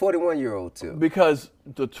 Yeah, 41-year-old tip. Because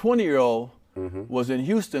the 20-year-old was in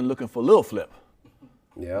Houston looking for Lil Flip.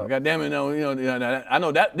 Yeah. God damn it, I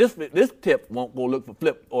know that this tip won't go look for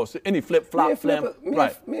Flip or any flip-flop.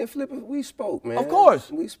 Me and Flipper, we spoke, man. Of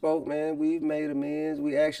course. We spoke, man. We made amends.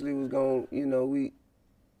 We actually was going, you know, we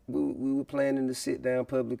were planning to sit down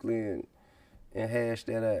publicly and hash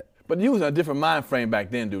that out. But you was in a different mind frame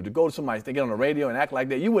back then, dude. To go to somebody, to get on the radio and act like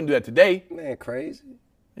that, you wouldn't do that today. Man, crazy.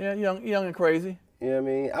 Yeah, young and crazy. You know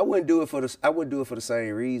what I mean? I wouldn't do it for the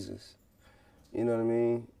same reasons. You know what I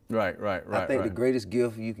mean? Right. I think the greatest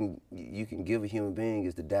gift you can give a human being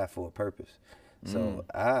is to die for a purpose. So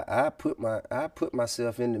I put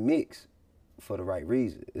myself in the mix for the right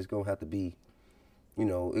reason. It's gonna have to be, you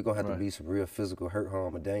know, it's gonna have to be some real physical hurt,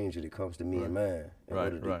 harm, or danger that comes to me and mine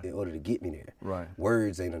in order to get me there. Right.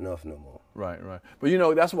 Words ain't enough no more. Right. But you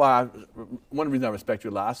know, that's why one of the reasons I respect you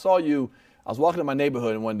a lot. I saw you. I was walking in my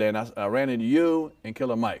neighborhood one day, and I ran into you and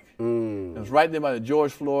Killer Mike. It was right there by the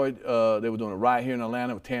George Floyd. They were doing a riot here in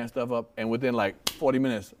Atlanta, tearing stuff up, and within like 40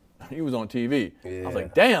 minutes, he was on TV. Yeah. I was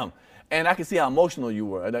like, damn. And I could see how emotional you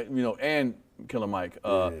were, you know, and Killer Mike.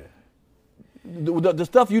 The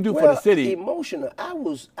stuff you do for the city. Emotional. I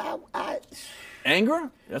Anger?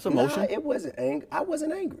 That's emotion? Nah, it wasn't anger. I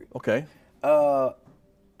wasn't angry. Okay.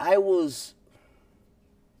 I was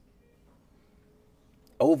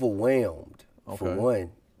overwhelmed, for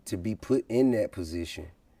one, to be put in that position,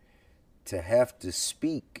 to have to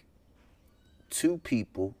speak to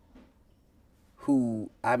people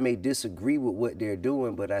who I may disagree with what they're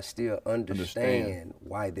doing, but I still understand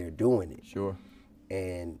why they're doing it. Sure.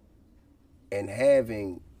 And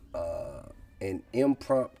having an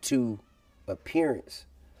impromptu appearance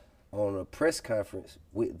on a press conference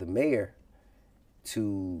with the mayor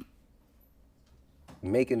to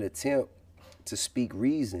make an attempt to speak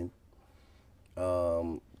reason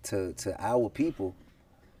to our people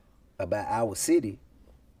about our city,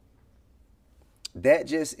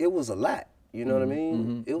 it was a lot. You know what I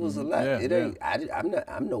mean? It was a lot.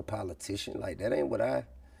 I'm no politician. Like, that ain't what I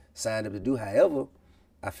signed up to do. However,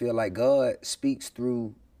 I feel like God speaks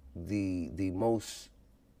through the most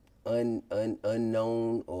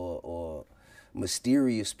unknown or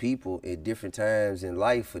mysterious people at different times in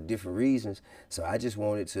life for different reasons. So I just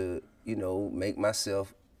wanted to, you know, make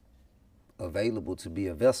myself available to be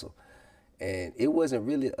a vessel. And it wasn't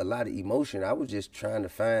really a lot of emotion. I was just trying to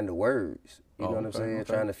find the words. You know what I'm saying?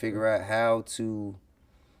 Trying to figure out how to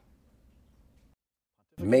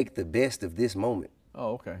make the best of this moment.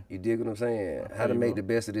 Oh, okay. You dig what I'm saying? How to make the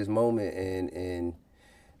best of this moment. And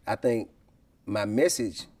I think my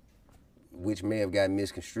message, which may have gotten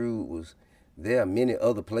misconstrued, was there are many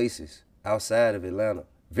other places outside of Atlanta,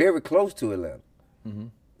 very close to Atlanta. Mm-hmm.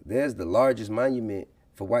 There's the largest monument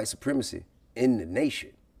for white supremacy in the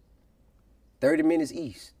nation. 30 minutes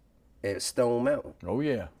east at Stone Mountain. Oh,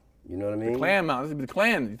 yeah. You know what I mean? The Klan Mountain. This is the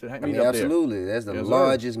Klan. I mean, absolutely. That's the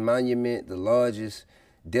largest monument, the largest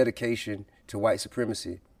dedication to white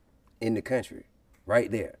supremacy in the country,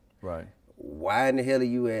 right there. Right. Why in the hell are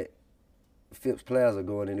you at Phipps Plaza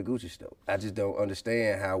going in the Gucci store? I just don't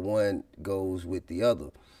understand how one goes with the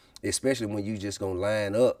other, especially when you just gonna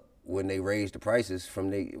line up when they raise the prices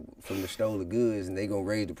from the stolen goods, and they gonna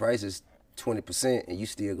raise the prices 20% and you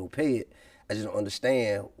still gonna pay it. I just don't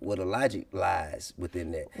understand what the logic lies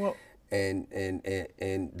within that. Well,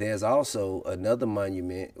 and there's also another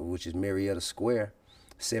monument, which is Marietta Square,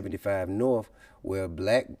 75 North, where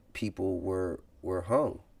black people were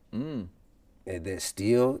hung. And that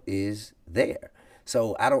still is there.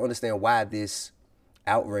 So I don't understand why this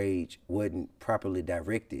outrage wasn't properly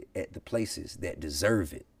directed at the places that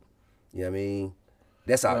deserve it. You know what I mean?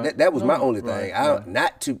 That's all. Right. That was my only thing.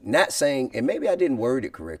 Not saying, and maybe I didn't word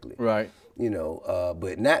it correctly. Right. You know,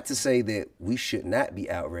 but not to say that we should not be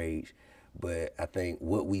outraged, but I think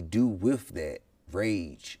what we do with that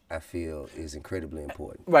rage, I feel, is incredibly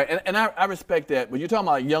important. Right, and I respect that. But you're talking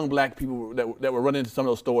about young black people that were running into some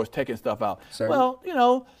of those stores, taking stuff out. Certainly. Well,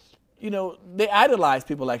 you know, they idolize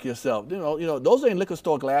people like yourself. You know, those ain't liquor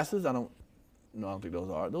store glasses. I don't think those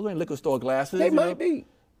are. Those ain't liquor store glasses. They might be.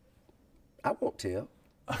 I won't tell.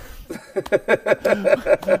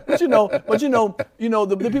 but you know,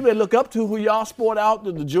 the people that look up to, who y'all sport out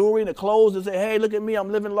the jewelry and the clothes, and say, "Hey, look at me, I'm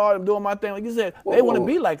living large, I'm doing my thing." Like you said, they want to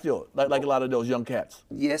be like you, like a lot of those young cats.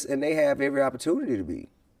 Yes, and they have every opportunity to be.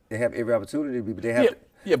 They have every opportunity to be, but they have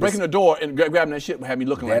breaking the door and grabbing that shit would have me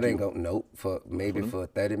looking like you. That ain't going. Nope. For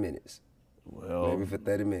 30 minutes. Well, maybe for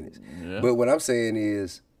 30 minutes. Yeah. But what I'm saying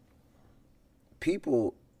is,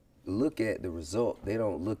 people look at the result. They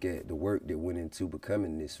don't look at the work that went into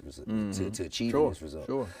becoming this result, to achieving this result.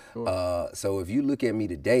 Sure. So if you look at me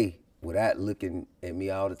today, without looking at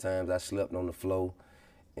me all the times I slept on the floor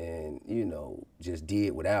and, you know, just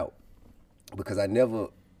did without, because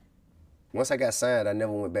once I got signed, I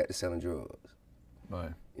never went back to selling drugs.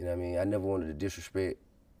 Right. You know what I mean? I never wanted to disrespect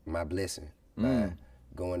my blessing by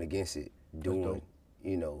going against it, doing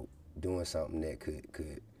something that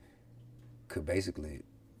could basically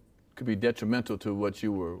could be detrimental to what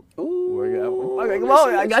you were. Ooh, okay, come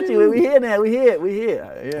on, I got you. We here now. We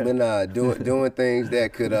here. Yeah. But nah, doing things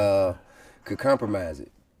that could compromise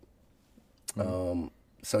it.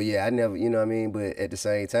 So yeah, I never, you know what I mean. But at the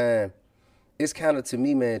same time, it's kind of, to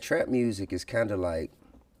me, man, trap music is kind of like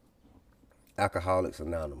Alcoholics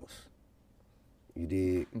Anonymous. You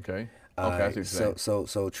dig? Okay. Okay.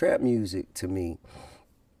 So trap music to me,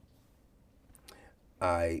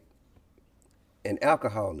 an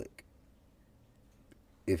alcoholic,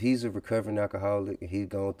 if he's a recovering alcoholic and he's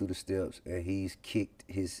gone through the steps and he's kicked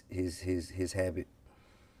his habit,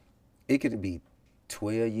 it could be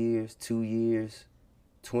 12 years, 2 years,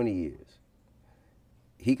 20 years.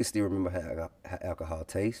 He could still remember how alcohol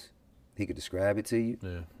tastes. He could describe it to you.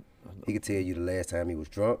 Yeah. He could tell you the last time he was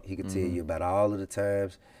drunk. He could tell you about all of the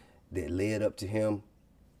times that led up to him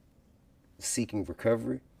seeking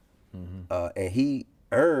recovery. And he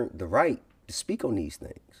earned the right to speak on these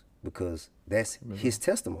things because that's his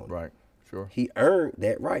testimony. Right, sure. He earned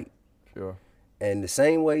that right. Sure. And the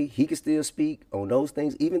same way he can still speak on those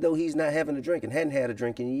things, even though he's not having a drink and hadn't had a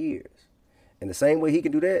drink in years. And the same way he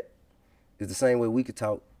can do that is the same way we could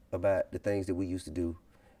talk about the things that we used to do,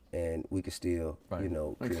 and we could still,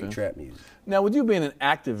 create trap music. Now, with you being an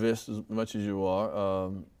activist as much as you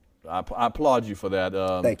are, I applaud you for that.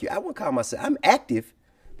 Thank you. I wouldn't call myself, I'm active,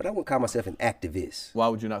 but I wouldn't call myself an activist. Why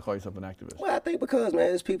would you not call yourself an activist? Well, I think because, man,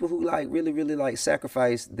 there's people who really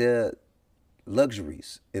sacrifice their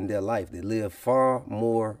luxuries in their life. They live far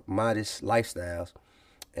more modest lifestyles,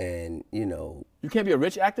 and You can't be a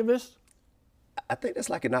rich activist? I think that's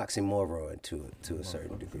like an oxymoron to a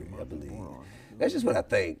certain degree, I believe. That's just what I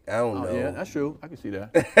think. I don't know. Yeah, that's true. I can see that.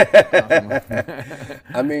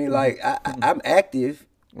 I mean, I'm active,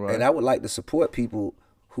 right, and I would like to support people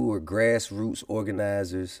who are grassroots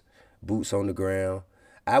organizers, boots on the ground.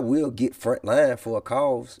 I will get front line for a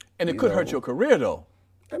cause. And it could hurt your career, though.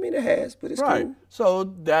 I mean, it has, but it's Right. cool. So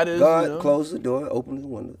that is God closed the door, opened the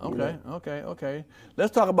window. Okay.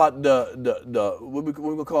 Let's talk about the what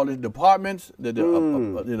we call it, departments. Yes.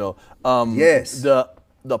 The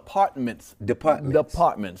departments.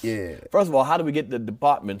 Departments. Yeah. First of all, how do we get the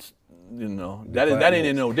departments? That ain't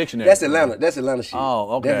in no dictionary. That's Atlanta. That's Atlanta shit.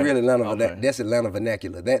 Oh, okay. That's really Atlanta. Okay. That's Atlanta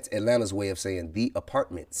vernacular. That's Atlanta's way of saying the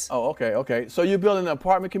apartments. Oh, okay. So you're building an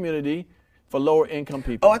apartment community for lower income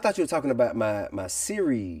people. Oh, I thought you were talking about my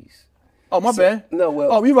series. Oh, my bad. No,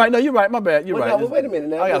 well. Oh, you're right. No, you're right. My bad. You're right. No, well, wait a minute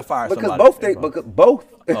now. I gotta fire because somebody. both.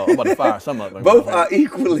 Oh, I'm about to fire some of them. Both are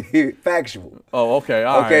equally factual. Oh, okay.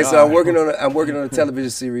 All okay, right, so all I'm right. working on a television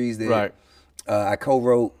series that Right. I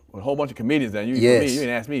co-wrote. With a whole bunch of comedians. Then you didn't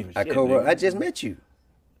ask me for I shit. co-wrote. nigga. I just met you.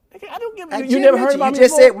 I don't give. I You just never met heard you. about You me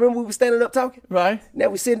just before? said when we were standing up talking. Right. Now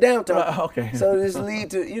we sitting down talking. Okay. So this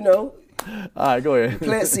lead to All right, go ahead.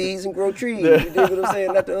 plant seeds and grow trees. You dig what I'm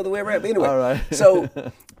saying? Not the other way around. But anyway. All right. So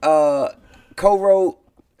co-wrote,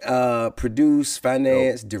 produced,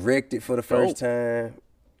 financed, directed for the first time.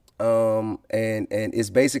 And it's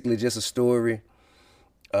basically just a story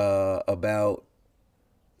about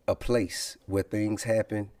a place where things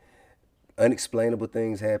happen, unexplainable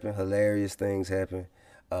things happen, hilarious things happen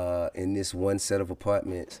in this one set of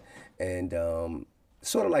apartments, and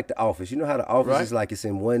sort of like The Office. You know how The Office Right. is like it's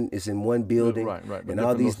in one building, Right, but and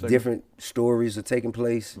all different these little different stories are taking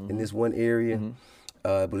place in this one area,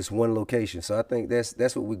 but it's one location. So I think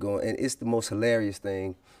that's what we're going, and it's the most hilarious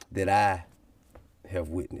thing that I have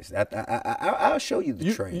witnessed. I'll show you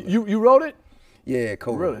the trailer. You wrote it? Yeah,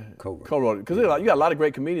 co-wrote. Really? Co-wrote. Co-wrote it. Because you got a lot of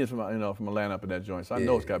great comedians from Atlanta up in that joint. So I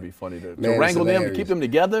know it's got to be funny to Man, wrangle it's them, to hilarious. keep them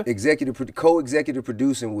together. Co-executive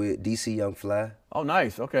producing with DC Young Fly. Oh,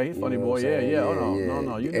 nice. Okay, he's a funny You know boy. what I'm saying? Yeah. Oh,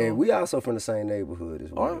 no. You know. And we also from the same neighborhood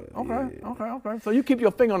as well. Okay. So you keep your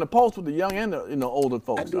finger on the pulse with the young and the older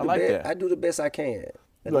folks. I like that. I do the best I can.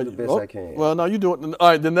 I can. Well, no, you do it. All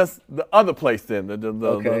right, then that's the other place. Then the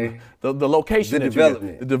location. The that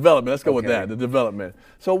development. The development. Let's go with Okay. that. The development.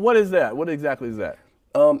 So what is that? What exactly is that?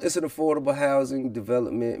 It's an affordable housing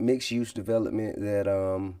development, mixed use development that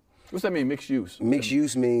What's that mean? Mixed use. mixed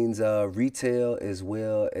use means retail as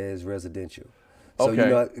well as residential. So Okay. you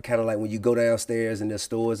know, kind of like when you go downstairs and there's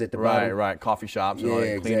stores at the bottom. Right. Coffee shops and Yeah, all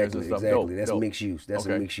that, cleaners and stuff. exactly. Dope, That's dope. mixed use. That's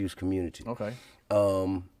Okay. a mixed use community. Okay.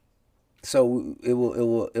 So it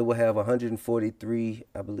will have 143,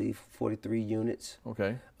 I believe, 43 units.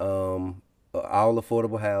 Okay. All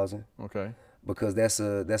affordable housing. Okay. Because that's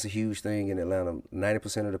a huge thing in Atlanta.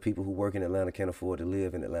 90% of the people who work in Atlanta can't afford to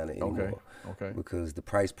live in Atlanta anymore. Okay. Because the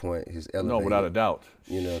price point is elevated. No, without a doubt.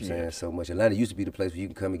 You know what I'm Shit. saying? So much. Atlanta used to be the place where you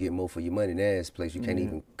can come and get more for your money. Now it's a place you can't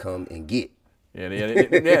even come and get. Yeah.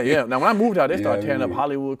 Now when I moved out, they You know started what I tearing up mean?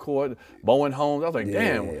 Hollywood Court, Bowen Homes. I was like,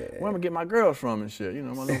 damn, Yeah. where am I gonna get my girls from and shit? You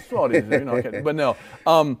know, my little shorties. But no.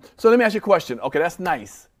 So let me ask you a question. Okay, that's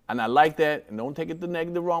nice, and I like that, and don't take it the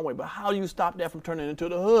negative wrong way. But how do you stop that from turning into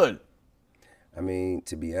the hood? I mean,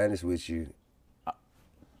 to be honest with you,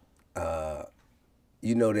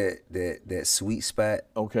 you know that sweet spot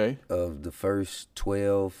Okay. of the first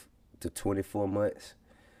 12 to 24 months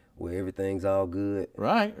where everything's all good.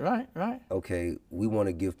 Right. Okay, we want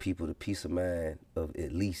to give people the peace of mind of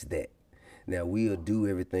at least that. Now we'll do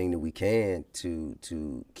everything that we can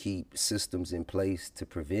to keep systems in place to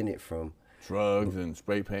prevent it from. Drugs and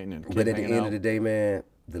spray painting and kids But at the hanging end out. of the day, man,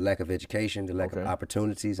 the lack of education, the lack of Okay.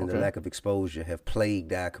 opportunities, and the Okay. lack of exposure have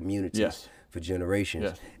plagued our communities Yes. for generations.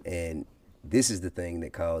 Yes. And these are the things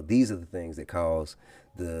that cause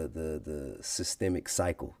the systemic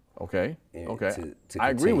cycle. Okay. and Okay. to I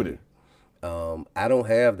agree with continue. it. I don't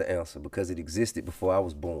have the answer because it existed before I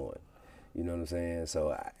was born. You know what I'm saying?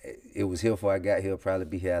 So it was here before I got here. It'll probably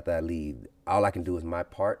be here after I leave. All I can do is my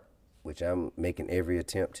part, which I'm making every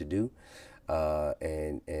attempt to do. But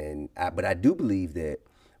I do believe that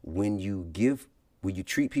when you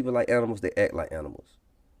treat people like animals, they act like animals.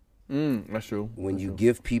 That's true. When you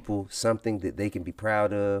give people something that they can be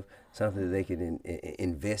proud of, something that they can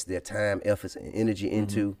invest their time, efforts, and energy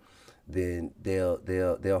into, then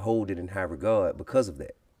they'll hold it in high regard because of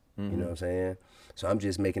that. You know what I'm saying? So I'm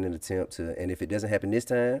just making an attempt to, and if it doesn't happen this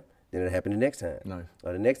time, then it'll happen the next time, Nice.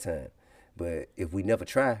 or the next time. But if we never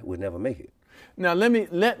try, we'll never make it. Now I'm gonna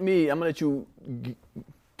let you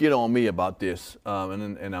get on me about this,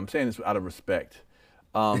 and I'm saying this out of respect.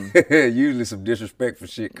 Usually some disrespectful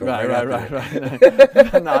shit comes Right.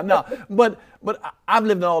 No. But I've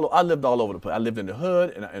lived all over the place. I lived in the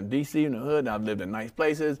hood, in D.C. in the hood, and I've lived in nice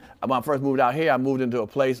places. When I first moved out here, I moved into a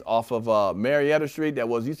place off of Marietta Street that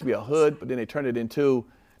used to be a hood, but then they turned it into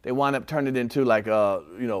they wind up turning it into like,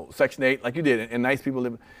 Section 8, like you did, and nice people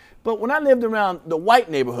live. But when I lived around the white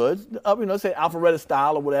neighborhoods, say Alpharetta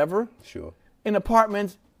style or whatever, Sure. in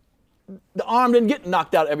apartments, the arm didn't get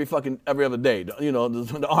knocked out every other day,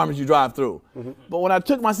 the arms you drive through. Mm-hmm. But when I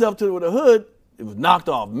took myself to the hood, it was knocked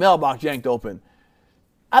off, mailbox yanked open.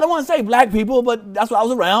 I don't want to say black people, but that's what I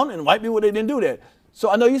was around, and white people, they didn't do that. So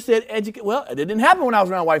I know you said well, it didn't happen when I was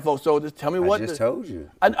around white folks, so just tell me what. I just told you.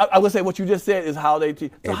 I would say what you just said is how they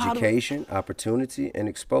teach. So Education, opportunity, and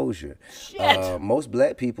exposure. Shit. Most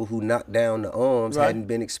black people who knocked down the arms Right. hadn't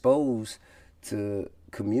been exposed to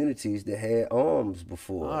communities that had arms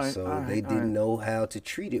before, All right, so all right, they all didn't right. know how to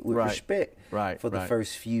treat it with Right. respect for the Right.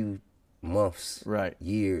 first few months, Right.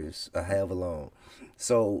 years, or however long.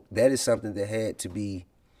 So that is something that had to be,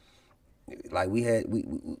 like we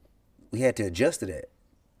had to adjust to that.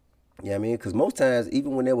 You know what I mean? Because most times,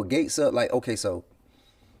 even when there were gates up, like, okay, so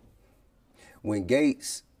when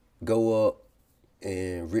gates go up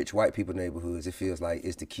in rich white people neighborhoods, it feels like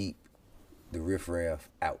it's to keep the riffraff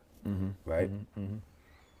out, right?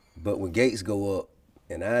 But when gates go up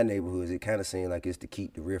in our neighborhoods, it kind of seems like it's to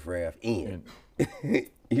keep the riffraff in.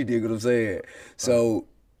 You dig what I'm saying? Right. So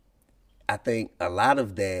I think a lot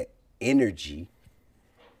of that energy,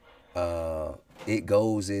 it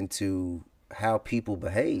goes into how people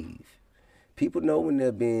behave. People know when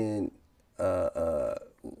they're being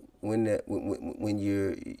when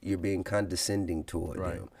you're being condescending toward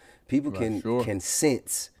Right. them. People Right, sure. can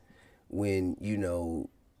sense when you're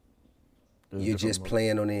just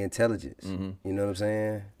playing on their intelligence. You know what I'm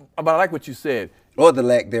saying? But I like what you said. Or the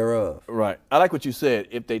lack thereof. Right. I like what you said.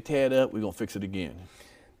 If they tear it up, we're gonna fix it again.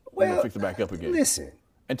 We're gonna fix it back up again. Listen,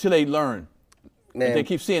 Until they learn. man. If they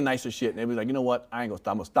keep seeing nicer shit, and they be like, you know what? I ain't gonna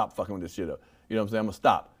stop. I'm gonna stop fucking with this shit up. You know what I'm saying? I'm gonna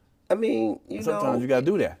stop. I mean, Sometimes you gotta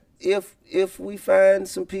do that. If we find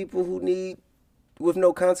some people who need, with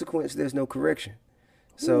no consequence, there's no correction.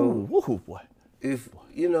 So Woohoo, boy. if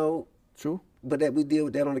True. but that we deal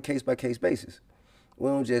with that on a case by case basis. We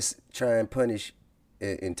don't just try and punish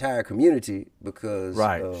an entire community because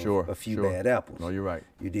Right, of sure, a few sure. bad apples. No, you're right.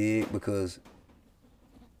 You dig? Because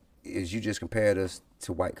as you just compared us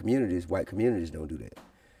to white communities don't do that.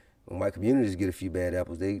 When white communities get a few bad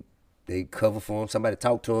apples, they cover for them. Somebody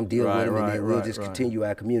talk to them, deal with them, and then we'll just continue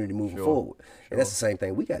our community moving forward. And that's the same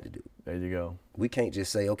thing we got to do. There you go. We can't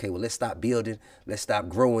just say, okay, well, let's stop building, let's stop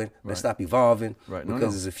growing, let's stop evolving, Right.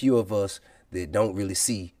 because there's a few of us that don't really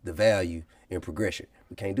see the value in progression.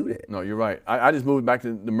 We can't do that. No, you're right. I just moved back to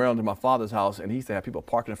Maryland to my father's house, and he used to have people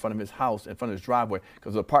parking in front of his house, in front of his driveway,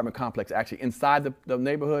 because the apartment complex actually inside the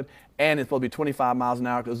neighborhood, and it's supposed to be 25 miles an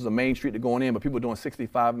hour because this is a main street to going in, but people are doing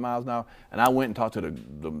 65 miles an hour. And I went and talked to the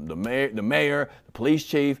mayor, the police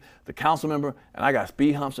chief, the council member, and I got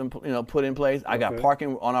speed humps put in place. I got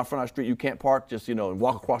parking on our front of our street. You can't park just and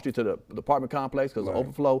walk across the street to the apartment complex because of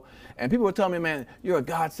overflow. And people were telling me, man, you're a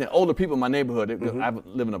godsend. Older people in my neighborhood, I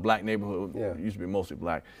live in a black neighborhood. Yeah. It used to be mostly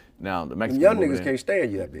black. Now the Mexican Young niggas can't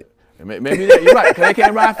stand you that bit. Maybe you're right, because they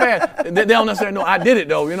can't ride fast. They don't necessarily know I did it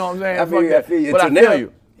though. You know what I'm saying? I feel you. But I feel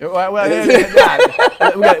you. Well, we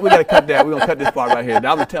got to cut that. We're gonna cut this part right here.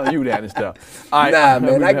 I was telling you that and stuff. All right, nah,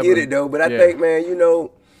 man, I get it though, but I think, man,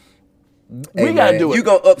 we gotta do it. You're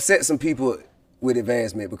gonna upset some people with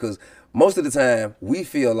advancement because most of the time we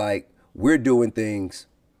feel like we're doing things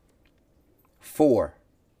for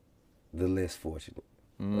the less fortunate,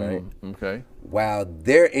 right? Okay. While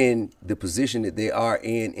they're in the position that they are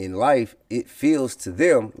in life, it feels to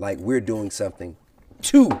them like we're doing something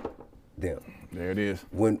to them. There it is.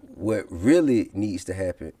 When what really needs to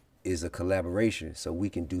happen is a collaboration so we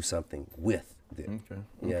can do something with them. Okay.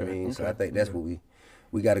 You know what I mean? So I Okay. think that's what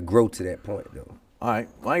we got to grow to that point, though. All right.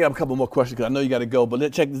 Well, I got a couple more questions because I know you got to go, but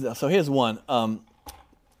let's check this out. So here's one.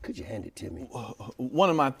 Could you hand it to me? One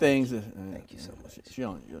of my things is. Thank you so much.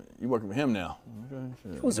 You're working for him now.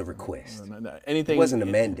 Okay. It was a request. Anything. It wasn't a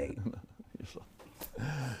mandate.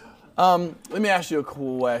 Let me ask you a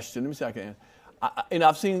question. Let me see if I can.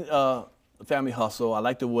 I've seen Family Hustle. I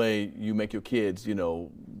like the way you make your kids,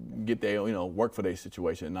 get their, work for their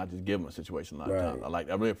situation and not just give them a situation a lot of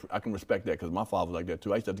times. I can respect that because my father was like that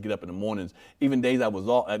too. I used to have to get up in the mornings, even days I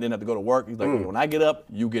didn't have to go to work. He's like, when I get up,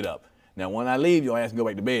 you get up. Now, when I leave, your ass can go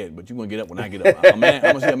back to bed, but you're going to get up when I get up. I'm going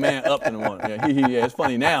to see a man up in the morning. Yeah, it's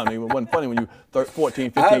funny now. Nigga. It wasn't funny when you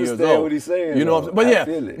 14, 15 years old. I understand what he's saying. You know what I'm saying? But I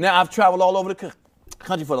feel it. now I've traveled all over the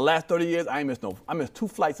country for the last 30 years. I missed 2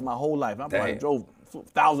 flights in my whole life. I probably drove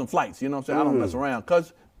 1,000 flights. You know what I'm saying? I don't mess around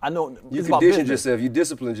because I know You it's about conditioned business. yourself. You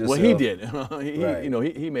disciplined yourself. Well, he did. Right. You know,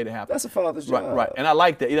 he made it happen. That's a father's Right, job. right. And I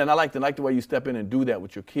like that. And I like the way you step in and do that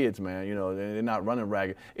with your kids, man. You know, they're not running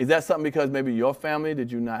ragged. Is that something because maybe your family,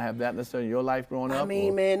 did you not have that necessarily in your life growing up? I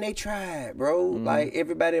mean, or? man, they tried, bro. Like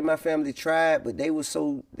everybody in my family tried, but they were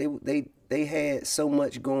so they had so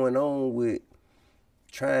much going on with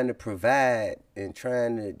trying to provide and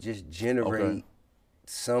trying to just generate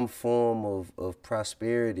some form of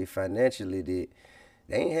prosperity financially that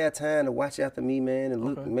they ain't had time to watch after me, man, and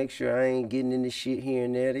look and make sure I ain't getting into shit here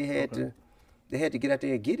and there. They had to get out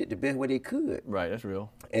there and get it the best way they could. Right, that's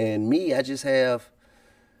real. And me, I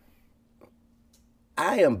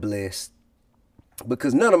am blessed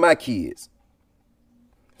because none of my kids,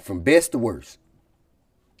 from best to worst,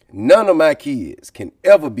 none of my kids can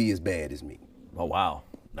ever be as bad as me. Oh, wow.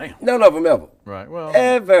 Damn. None of them ever. Right, well.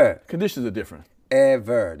 Ever. Conditions are different.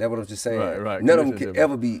 Ever. That's what I'm just saying. Right. None of them Conditions can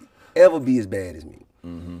different. ever be as bad as me.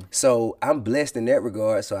 So I'm blessed in that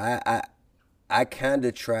regard. So I kind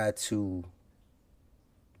of try to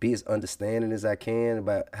be as understanding as I can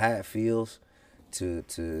about how it feels to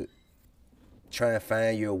try and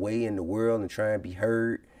find your way in the world and try and be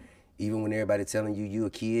heard, even when everybody telling you a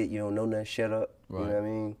kid, you don't know nothing, shut up. Right. You know what I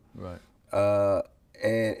mean? Right.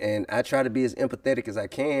 And I try to be as empathetic as I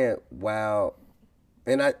can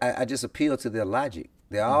and I just appeal to their logic.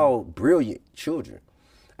 They're all brilliant children.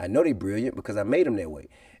 I know they're brilliant because I made them that way.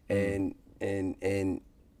 And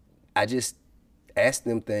I just ask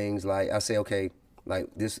them things like, I say, okay, like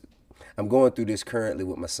this, I'm going through this currently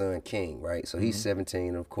with my son King, right? So he's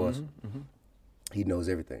 17, of course. He knows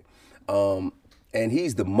everything. And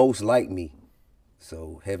he's the most like me.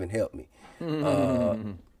 So heaven help me.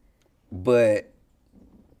 But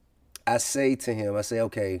I say to him,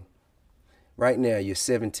 okay, right now you're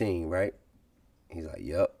 17, right? He's like,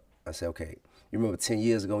 yep. I say, okay, you remember 10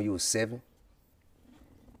 years ago when you were 7?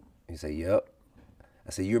 He said, yep.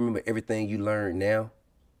 I said, you remember everything you learned now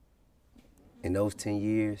in those 10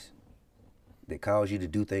 years that caused you to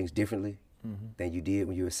do things differently than you did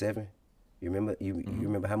when you were 7? You remember you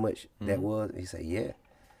remember how much that was? He said, yeah.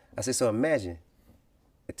 I said, so imagine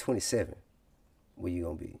at 27, where you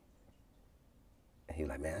gonna be? And he was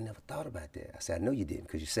like, man, I never thought about that. I said, I know you didn't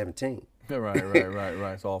because you're 17. Right.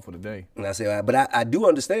 It's all for the day. And I said, but I do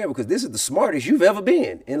understand because this is the smartest you've ever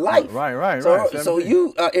been in life. Right. So 17.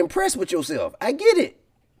 you are impressed with yourself. I get it.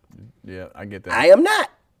 Yeah, I get that. I am not.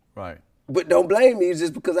 Right. But don't blame me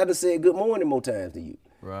just because I just said good morning more times than you.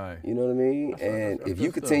 Right. You know what I mean? And if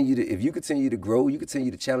you continue to grow, you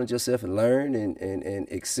continue to challenge yourself and learn and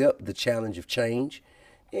accept the challenge of change,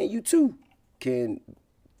 and you too can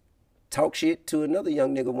talk shit to another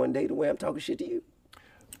young nigga one day the way I'm talking shit to you.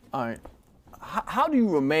 All right. How do you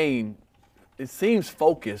remain, it seems,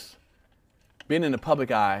 focused, being in the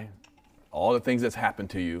public eye, all the things that's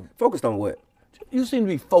happened to you? Focused on what? You seem to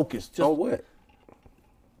be focused. On what?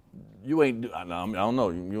 You ain't, I don't know,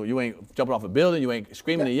 you ain't jumping off a building, you ain't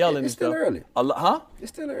screaming and yelling It's and stuff. still early. Huh? It's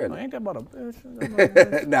still early. Ain't that about a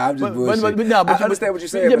bitch? Nah, I'm just bullshit. I understand what you're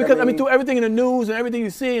saying. Yeah, but because I mean, through everything in the news and everything you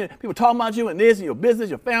see, and people talking about you and this and your business,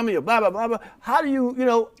 your family, your blah, blah, blah, blah. How do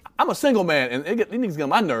you I'm a single man, and these niggas get on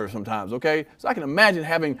my nerves sometimes, okay? So I can imagine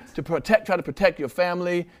having to try to protect your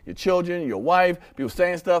family, your children, your wife, people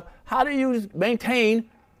saying stuff. How do you just maintain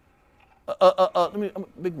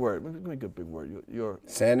big word. Let me get a big word. Your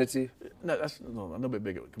sanity. No, that's a little bit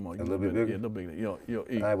bigger. Come on, a little bit bigger. Yeah, a little bigger. All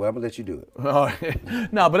right, well, I'm gonna let you do it. All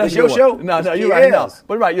right. No, but that's It's your show. No, It's you're right. No, else.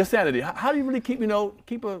 but right, your sanity. How do you really keep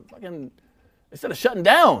a fucking instead of shutting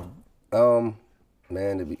down?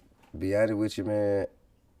 Man, to be honest with you, man,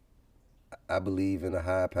 I believe in a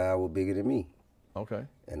higher power bigger than me. Okay.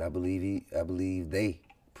 And I believe they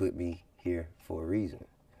put me here for a reason.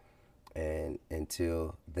 And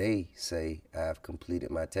until they say I've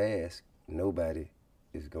completed my task, nobody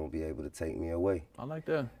is going to be able to take me away. I like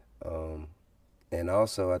that. And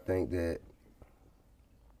also I think that,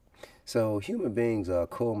 so human beings are a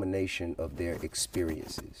culmination of their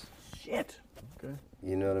experiences. Shit. Okay.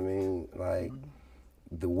 You know what I mean? Like,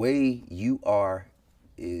 the way you are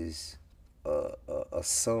is a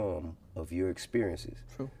sum of your experiences.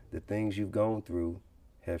 True. The things you've gone through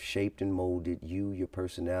have shaped and molded you, your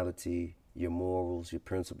personality, your morals, your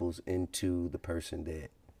principles into the person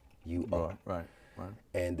that you are. Right.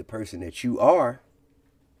 And the person that you are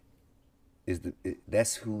is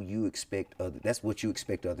that's who you expect that's what you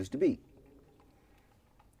expect others to be.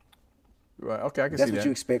 Right. Okay, I can see that. That's what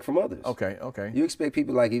you expect from others. Okay. You expect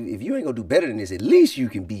people like, if you ain't gonna do better than this, at least you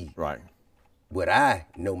can be Right. what I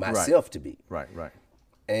know myself to be. Right.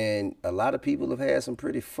 And a lot of people have had some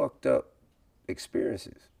pretty fucked up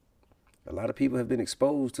experiences. A lot of people have been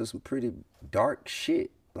exposed to some pretty dark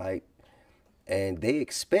shit Like, and they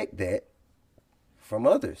expect that from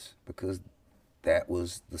others because that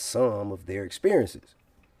was the sum of their experiences.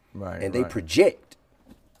 Right. And they right. project.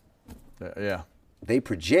 Yeah. They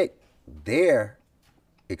project their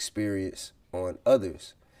experience on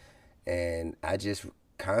others. And I just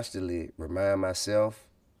constantly remind myself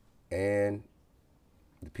and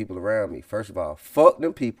the people around me, first of all, fuck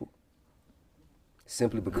them people.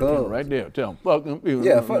 Simply because. Right there. Tell them. Fuck them people.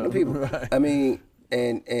 Yeah, fuck them people. Right. I mean,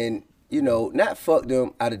 and you know, not fuck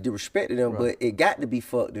them out of disrespect to them, but it got to be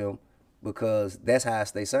fuck them because that's how I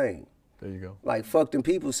stay sane. There you go. Like, fuck them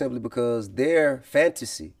people simply because their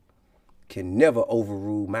fantasy can never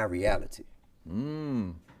overrule my reality.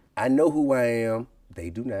 I know who I am, they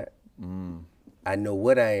do not. I know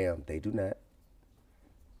what I am, they do not.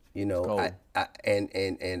 You know,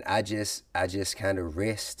 and I just kind of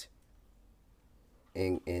rest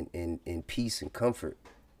in peace and comfort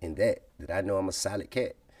in that I know I'm a solid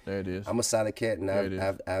cat. There it is. I'm a solid cat, and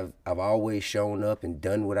I've always shown up and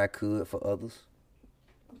done what I could for others.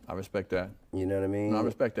 I respect that. You know what I mean? No, I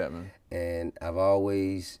respect that, man. And I've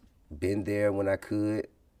always been there when I could,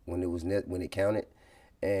 when it counted,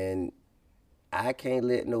 and I can't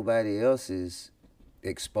let nobody else's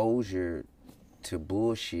exposure to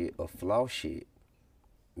bullshit or flaw shit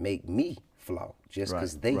make me flaw just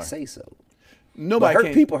because they say so. Nobody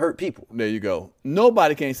but hurt people. There you go.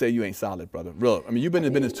 Nobody can say you ain't solid, brother. Real. I mean, you've been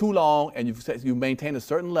in business too long, and you've maintained a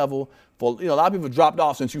certain level. For a lot of people dropped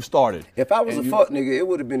off since you started. If I was a fuck nigga, it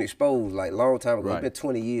would have been exposed like a long time ago. Right. It's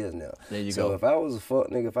been 20 years now. There you go. go. If I was a fuck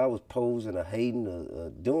nigga, if I was posing or hating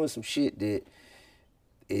or doing some shit that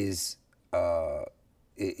is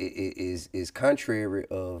contrary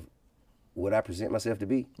of what I present myself to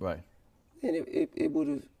be, right? then it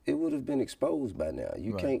would have been exposed by now.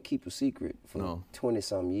 You can't keep a secret for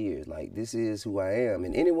 20-some years. Like, this is who I am.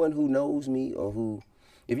 And anyone who knows me or who,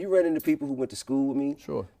 if you run into people who went to school with me,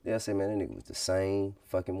 sure, they'll say, man, that nigga was the same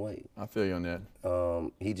fucking way. I feel you on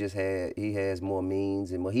that. He has more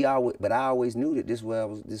means and more. But I always knew that this is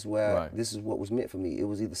what was meant for me. It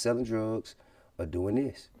was either selling drugs or doing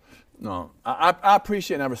this. No, I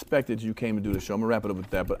appreciate and I respect that you came to do the show. I'm gonna wrap it up with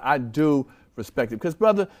that, but I do respect it because,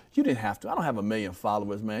 brother, you didn't have to. I don't have 1 million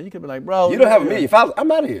followers, man. You could be like, bro, you don't have 1 million followers.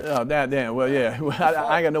 I'm out of here. Oh, damn. Well, yeah,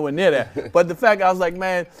 I ain't got nowhere near that. But the fact, I was like,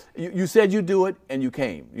 man, you said you do it and you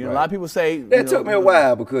came. You know, a lot of people say that took me a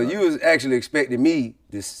while because you was actually expecting me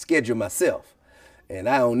to schedule myself. And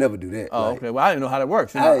I don't never do that. Oh, okay. Well, I didn't know how that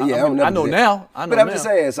works. I know now. But I'm just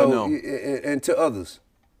saying, so, and to others,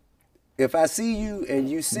 if I see you and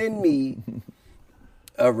you send me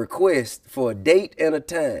a request for a date and a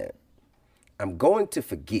time, I'm going to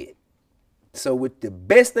forget. So what the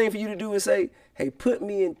best thing for you to do is say, hey, put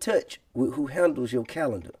me in touch with who handles your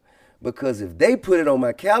calendar. Because if they put it on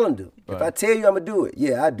my calendar, if I tell you I'm going to do it,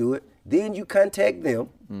 yeah, I do it. Then you contact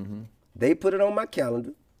them. They put it on my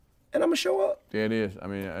calendar. And I'm going to show up. There it is. I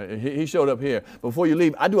mean, he showed up here. Before you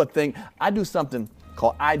leave, I do something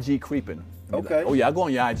called IG creeping. Okay. Like, oh, yeah, I go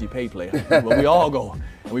on your IG pay player. But we all go.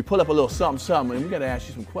 And we pull up a little something, and we got to ask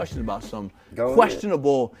you some questions about some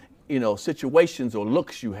questionable, situations or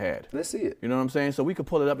looks you had. Let's see it. You know what I'm saying? So we could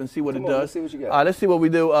pull it up and see what it does. Let's see what you got. All right, let's see what we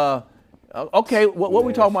do. Okay, what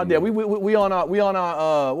we talking about there? We on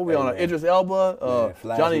our Idris Elba,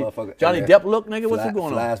 Johnny Depp look, nigga. What's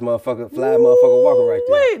going on? Fly motherfucker walking right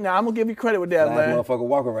there. Wait, now I'm gonna give you credit with that, fly man. Motherfucker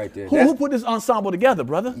walking right there. Who put this ensemble together,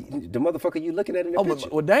 brother? The motherfucker you looking at in the picture.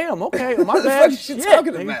 Well, damn. Okay, my what bad. the fuck you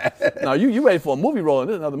talking about? No, you ready for a movie role?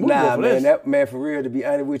 This is another movie role for man, this. that man, for real. To be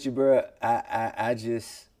honest with you, bro, I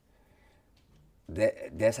just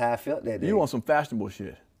that's how I felt that day. You want some fashionable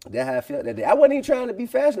shit? That's how I felt that day. I wasn't even trying to be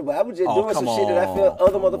fashionable. I was just doing some shit that I felt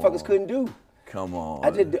other motherfuckers couldn't do. Come on.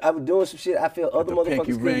 I was doing some shit I felt other motherfuckers couldn't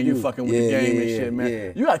do. The pinky ring, you fucking with the game and shit, man.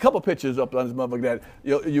 Yeah. You got a couple pictures up on this motherfucker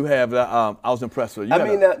that you have that I was impressed with.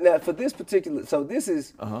 Now for this particular, so this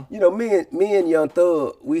is, me and Young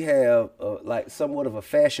Thug, we have like somewhat of a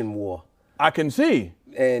fashion war. I can see.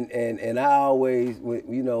 And I always,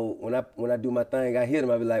 when I do my thing, I hit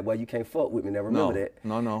him. I be like, "Well, you can't fuck with me." Now remember that.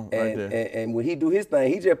 No, and, right there. And when he do his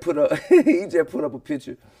thing, he just put up a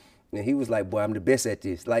picture, and he was like, "Boy, I'm the best at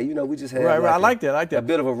this." Like, we just had I like that. A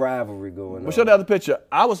bit of a rivalry going on. Well, show the other picture.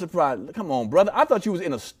 I was surprised. Come on, brother. I thought you was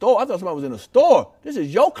in a store. I thought somebody was in a store. This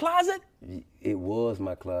is your closet? It was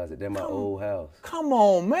my closet. That's my old house. Come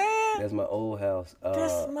on, man. That's my old house.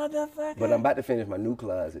 This motherfucker. But I'm about to finish my new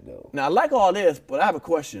closet, though. Now, I like all this, but I have a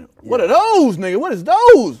question. What are those, nigga? What is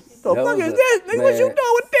those? The fuck is this? Nigga, what you doing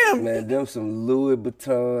with them? Man, them some Louis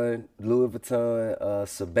Vuitton,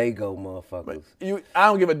 Sebago motherfuckers. I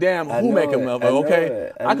don't give a damn who make them,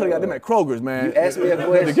 okay? I could have got them at Kroger's, man. You asked me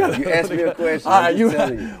a question. All right,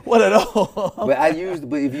 what at all?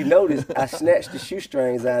 But if you notice, I snatched the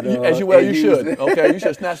shoestrings out of as you should. Okay, you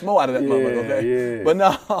should snatch more out of that motherfucker. Okay, yeah. But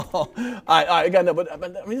no, all right, got no. But I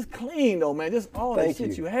mean, it's clean though, man. Just all the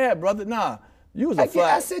shit you had, brother. Nah, you was a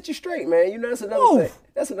fly. I set you straight, man. You know, that's another thing.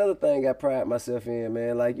 That's another thing I pride myself in,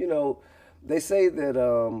 man. Like, you know, they say that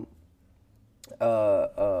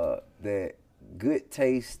that good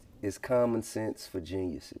taste is common sense for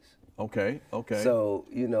geniuses. Okay. So,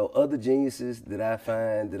 you know, other geniuses that I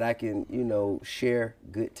find that I can, you know, share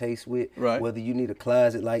good taste with, right. Whether you need a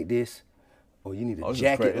closet like this or you need a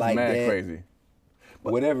jacket like that. It's crazy.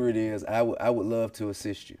 Whatever it is, I would love to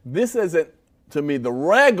assist you. This isn't, to me, the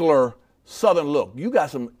regular Southern look. You got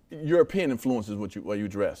some European influences where you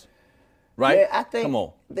dress, right? Yeah, I think. Come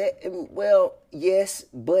on. Well, yes,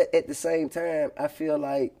 but at the same time, I feel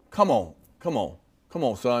like. Come on,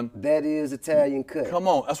 son. That is Italian cut. Come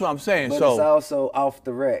on, that's what I'm saying. But it's also off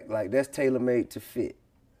the rack. Like, that's tailor-made to fit.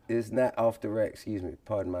 It's not off the rack. Excuse me.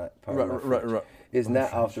 Pardon my French. Right. It's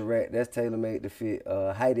not off the rack. That's tailor-made to fit.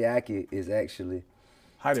 Heidi Aki is actually.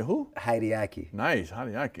 Heidi who? Heidi Aki. Nice,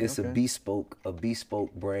 Heidi Aki. It's a bespoke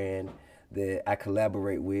brand that I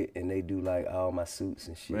collaborate with, and they do like all my suits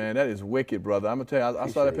and shit. Man, that is wicked, brother. I'm gonna tell you, I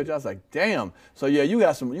saw that picture. I was like, damn. So yeah, you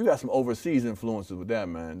got some overseas influences with that,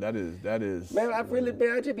 man. That is. Man, I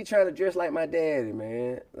just be trying to dress like my daddy,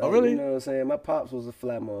 man. Like, oh really? You know what I'm saying? My pops was a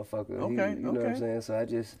fly motherfucker. Okay. You know what I'm saying? So I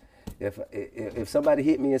just. If somebody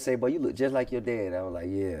hit me and say, "Boy, you look just like your dad," I was like,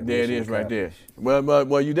 "Yeah." There it is, right there.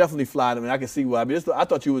 Well, you definitely fly them, and I can see why. I mean, I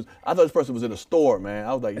thought this person was in a store, man.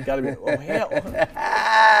 I was like, you gotta be. Oh hell!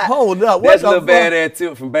 Hold up, that's a little badass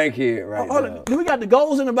tip from Bankhead, right now. Do we got the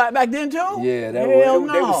goals in the back then too? Yeah, they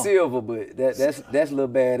were silver, but that's a little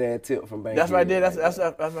badass tip from Bankhead. That's right there. That's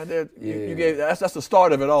right there. Yeah. You gave that's the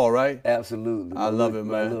start of it all, right? Absolutely. I love it,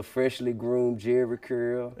 man. My little freshly groomed Jerry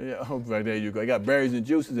curl. Yeah, right there you go. You got berries and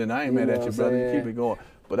juices, and I ain't mad at you, brother. You keep it going.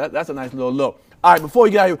 But that's a nice little look. All right, before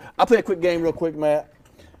you get out here, I'll play a quick game real quick, man.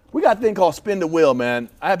 We got a thing called spin the wheel, man.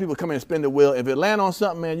 I have people come in and spin the wheel. If it land on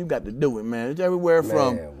something, man, you got to do it, man. It's everywhere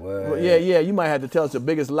from. Yeah. You might have to tell us the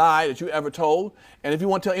biggest lie that you ever told. And if you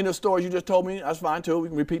want to tell any of the stories you just told me, that's fine too. We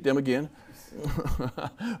can repeat them again.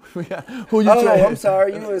 I'm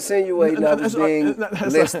sorry. You insinuating I was being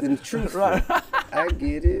less than truthful. Right. I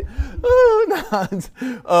get it.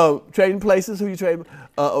 Trading places. Who you trade?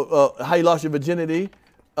 How you lost your virginity?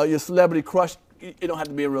 Your celebrity crush. It don't have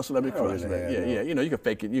to be a real celebrity crush, man. Yeah. You know, you can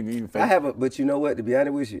fake it. You can fake it. I have a, but you know what? To be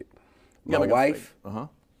honest with you, my wife,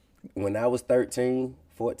 when I was 13,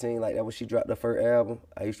 14, like that when she dropped her first album,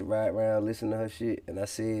 I used to ride around, listen to her shit, and I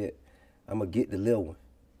said, I'm gonna get the little one.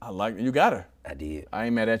 I like it. You got her. I did. I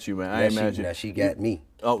ain't mad at you, man. I ain't mad at you. Now she got me.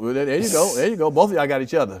 Oh, well, there you go. There you go. Both of y'all got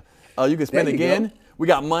each other. You can spend again. Go. We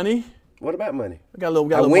got money. What about money? We got a little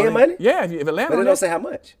win money? Yeah, if it lands but on it don't say how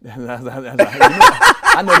much.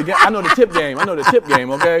 I know the tip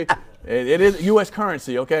game. Okay? It is U.S.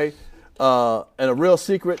 currency, okay? And a real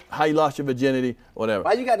secret, how you lost your virginity, whatever.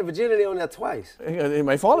 Why you got the virginity on there twice? It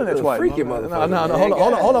may fall in there twice. Freaky motherfucker. No,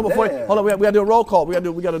 hold on hold on. We gotta do a roll call. We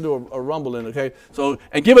gotta do a rumbling, okay? So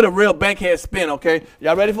and give it a real Bankhead spin, okay?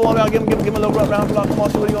 Y'all ready for it? Give him a little round of applause. Come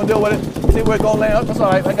on, see what you gonna do with it. See where it's gonna land. That's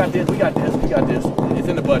all right. I got this. We got this. It's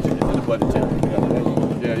in the budget.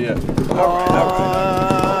 Yeah. All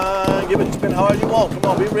right. Give it a spin hard as you want. Come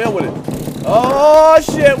on, be real with it. Oh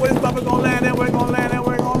shit! Where's this puppet gonna land at? Where it gonna land at?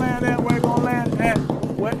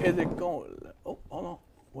 Where is it going? Oh, hold on.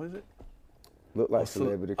 What is it? Look like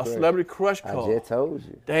Celebrity Crush. A Celebrity Crush call. I just told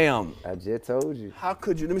you. Damn. I just told you. How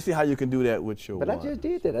could you? Let me see how you can do that with your But wife. I just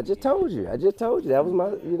did that. I just told you. That was my,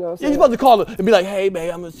 you know what I'm saying? Yeah, you're supposed to call her and be like, hey, babe,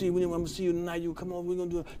 I'm going to see you tonight. You come over, we're going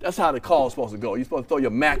to do it. That's how the call's supposed to go. You're supposed to throw your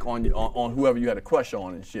Mac on whoever you had a crush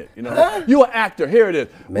on and shit. You know? Huh? You're an actor. Here it is.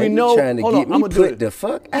 Man, we know. Trying to get me put the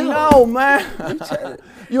fuck out. No, man.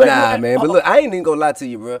 Nah, man. But look, I ain't even going to lie to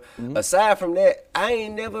you, bro. Aside from that, I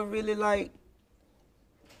ain't never really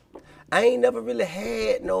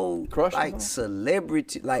had no crush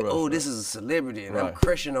celebrity, like, crush, this is a celebrity and I'm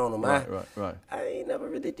crushing on them. Right. I ain't never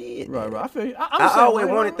really did. Right. I feel you. I always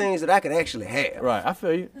wanted things that I could actually have. Right, I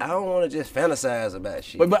feel you. I don't want to just fantasize about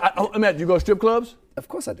shit. But Matt, you go to strip clubs? Of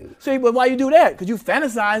course I do. See, but why you do that? Because you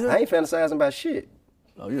fantasizing. I ain't fantasizing about shit.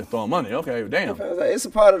 Oh, you're throwing money. Okay, damn. It's a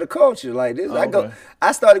part of the culture. Like this,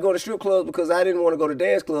 I started going to strip clubs because I didn't want to go to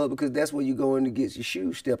dance clubs because that's where you go in to get your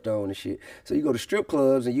shoes stepped on and shit. So you go to strip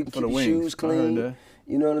clubs and you can keep your shoes clean.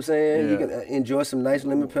 You know what I'm saying? Yeah. You can enjoy some nice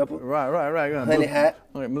lemon pepper. Right. Honey hat.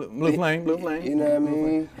 Okay, blue flame. You know what I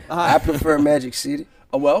mean? I prefer Magic City.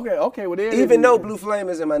 Oh, well, okay. Well, there. Even though Blue Flame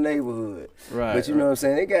is in my neighborhood. Right. But you know what I'm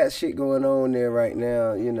saying? They got shit going on there right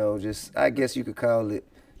now. You know, just I guess you could call it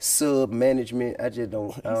sub-management. I just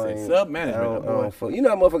don't. Sub-management. You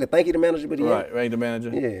know, a motherfucker think he the manager, but he ain't. Right, the manager.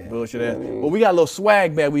 Yeah. Bullshit ass. I mean- Well, we got a little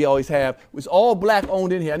swag bag we always have. It's all black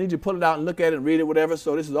owned in here. I need you to pull it out and look at it and read it, whatever.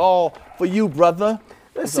 So this is all for you, brother.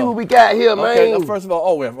 Let's see what we got here, man. Okay, now first of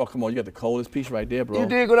all, come on, you got the coldest piece right there, bro. You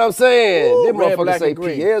dig what I'm saying? Ooh, Them red, motherfuckers black, say and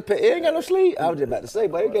green. P.S. It ain't got no sleeve. I was just about to say,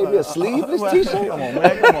 but it gave me a sleeveless t-shirt. Come on,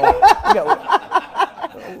 man, come on. You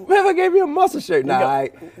got- Man, I gave me a muscle shirt. Nah,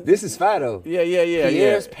 this is Fido. Yeah.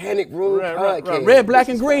 Pierre's Panic Room Right. Podcast. Red, black,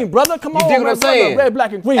 and green, brother. Come on, dig what man, I'm saying? brother. Red,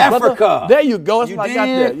 black, and green, Africa. brother. There you go. That's You what I got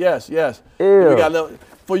dig? there. Yes. Ew. We got a little,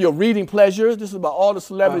 for your reading pleasures. This is about all the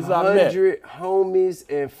celebrities I met 100 homies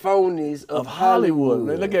and phonies of Hollywood.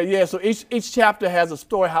 Man, look at So each chapter has a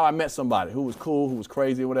story how I met somebody who was cool, who was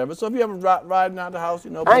crazy, or whatever. So if you ever riding out the house,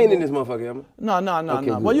 you know. I ain't in this motherfucker, am I? No.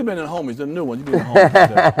 good. Well, you've been in the homies, the new one. You've been in the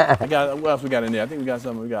homies. What else we got in there? I think we got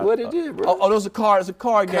something. We got. What it is, bro? Oh, those are cards. It's a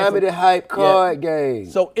card game. Comedy hype card game.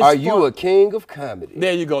 So it's Are you fun. a king of comedy?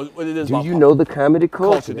 There you go. It is Do my you know the comedy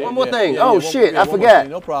culture? there, One more yeah, thing. yeah, Oh, yeah, shit, I one more forgot.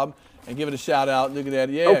 thing, no problem. And give it a shout out. Look at that.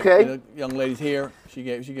 Yeah. Okay. The young lady's here. She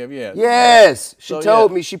gave. Yeah. Yes. She So, told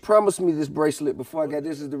yeah. me, she promised me this bracelet before I got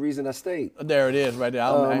this is the reason I stayed. There it is, right there.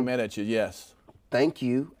 I ain't mad at you. Yes. Thank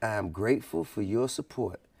you. I am grateful for your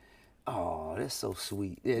support. Oh, that's so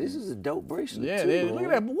sweet. Yeah, this is a dope bracelet. Yeah, too, there- man. look at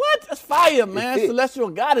that. What? That's fire, man. fit. Celestial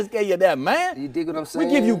Goddess gave you that, man. You dig what I'm We saying?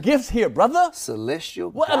 give you gifts here, brother. Celestial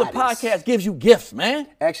What Goddess. other podcast gives you gifts, man?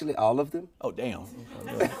 Actually, all of them. Oh, damn.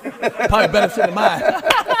 Probably better fit than mine.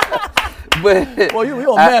 But Well,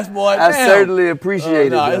 you a mess, boy. I Damn. certainly appreciate it.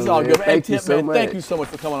 No, though, it's all man. good. Hey, Thank you Tip, so man, much. thank you so much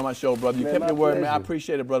for coming on my show, brother. You Man, kept my your word, man. I pleasure.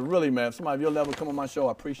 appreciate it, brother. Really, man. Somebody of your level come on my show.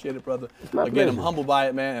 I appreciate it, brother. my Again, I'm pleasure. humbled by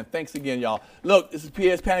it, man. And thanks again, y'all. Look, this is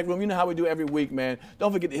Pierre's Panic Room. You know how we do every week, man.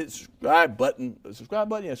 Don't forget to hit the subscribe button. Subscribe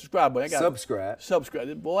button? Yeah, subscribe button. I got Subscribe.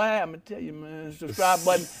 Subscribe. Boy, I'm going to tell you, man. Subscribe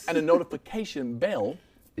button and the notification bell.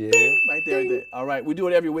 Yeah. Right there, All right, we do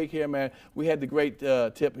it every week here, man. We had the great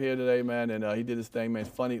Tip here today, man, and he did his thing, man. It's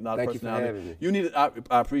funny, not Thank you for personality. having me. You need it. I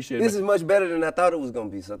appreciate it. This man. is much better than I thought it was gonna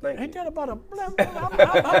be. So thank Ain't you. that about a?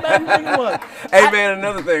 How bad you think it was? Hey man,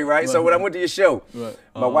 another thing, right? So when I went to your show, Right.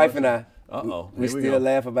 my wife and I, Uh-oh. we Here we still go.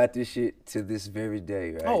 laugh about this shit to this very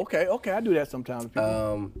day, right? Oh, okay. I do that sometimes. with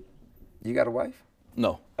people. You got a wife?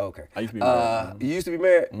 No, Okay. I used to be married. You used to be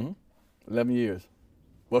married? 11 years.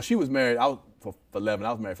 Well, she was married. I was for 11.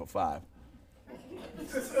 I was married for 5.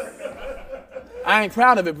 I ain't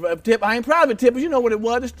proud of it, Tip. I ain't proud of it, Tip, but you know what it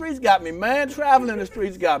was. The streets got me, man. Traveling the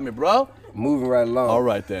streets got me, bro. Moving right along. All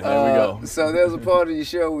right, then. There we go. So there's a part of your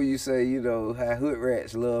show where you say, you know, how hood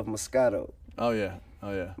rats love Moscato. Oh, yeah.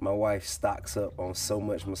 My wife stocks up on so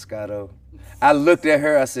much Moscato. I looked at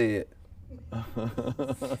her, I said,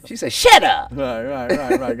 she said, shut up. Right.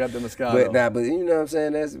 Got the Moscato. But you know what I'm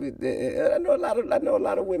saying? I know a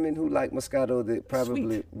lot of women who like Moscato that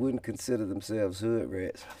probably wouldn't consider themselves hood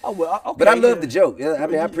rats. Oh, well, okay. But I love the joke. I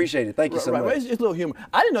mean, I appreciate it. Thank you so Right. much. It's a little humor.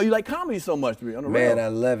 I didn't know you like comedy so much, to be on the Man, real. I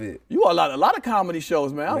love it. You are a lot of comedy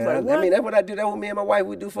shows, man. I was Man, like, what? I mean, that's what I do. That's what me and my wife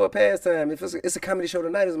we do for a pastime. If it's a comedy show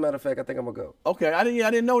tonight, as a matter of fact, I think I'm gonna go. Okay, I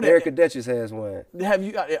didn't know that. Erica Duchess has one. Have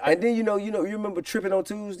you? And then you remember Tripping on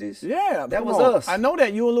Tuesdays? Yeah, that come was on. us. I know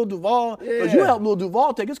that you and Lil Duval, because you Yeah. helped Lil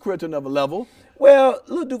Duval take his career to another level. Well,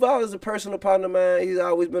 Lil Duval is a personal partner of mine. He's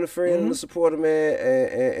always been a friend Mm-hmm. and a supporter, man,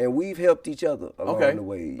 and we've helped each other along the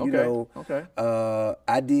way. You know,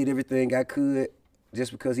 I did everything I could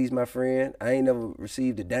just because he's my friend. I ain't never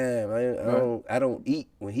received a dime. I don't eat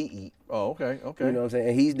when he eat. Oh, okay. You know what I'm saying?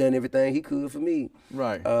 And he's done everything he could for me.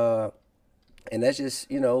 Right. And that's just,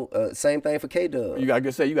 same thing for K-Dub. You got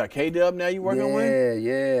to say, you got K-Dub now you working with?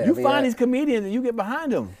 Yeah. You find these comedians and you get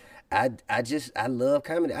behind them. I love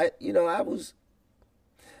comedy.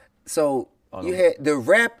 You had the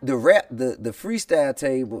freestyle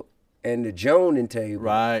table and the Joning table.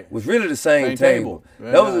 Right. Was really the same table.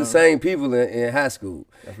 Yeah. Those are the same people in high school.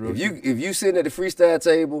 That's real If you sitting at the freestyle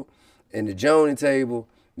table and the Joning table,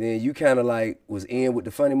 then you kind of like was in with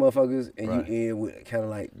the funny motherfuckers, and Right. you in with kind of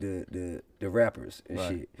like the rappers and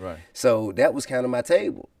shit. Right. So that was kind of my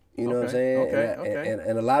table. You know what I'm Okay, saying? okay.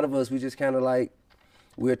 And a lot of us, we just kind of like,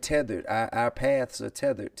 we're tethered. Our paths are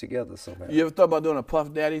tethered together somehow. You ever thought about doing a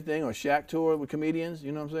Puff Daddy thing or Shaq tour with comedians?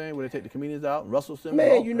 You know what I'm saying? Where they take the comedians out, Russell Simmons?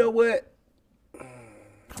 Man, you know what?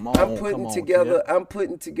 Come on, I'm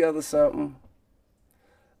putting together something.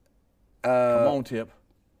 Come on, Tip.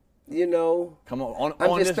 You know, Come on.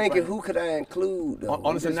 I'm on just this thinking, right- who could I include? Though? On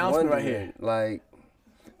I'm this just announcement right wondering, here. Like,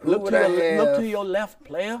 Look would to, I look have? to your left,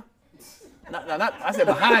 player. Not, I said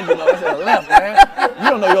behind you, no. I said left, man. You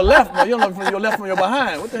don't know your left, man. You don't know your left from your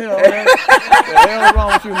behind. What the hell, man? What the hell is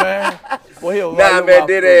wrong with you, man? Well, Nah, man,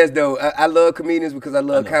 dead ass though. I love comedians because I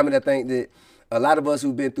love comedy. I think that a lot of us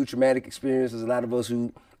who've been through traumatic experiences, a lot of us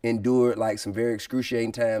who endured like some very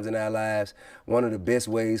excruciating times in our lives, one of the best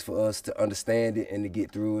ways for us to understand it and to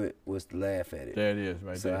get through it was to laugh at it. There it is,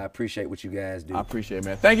 right there. So I appreciate what you guys do. I appreciate it,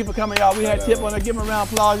 man. Thank you for coming, y'all. We had Tip on there. Give him a round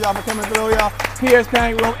of applause, y'all, for coming through, y'all. Pierce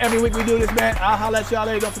Pang Room. Every week we do this, man. I'll holler at y'all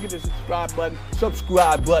later. Don't forget the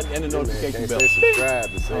subscribe button and the notification bell. Subscribe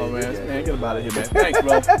to say Oh, man, get about it here, man. Thanks,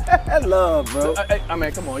 bro. I love, bro. Hey,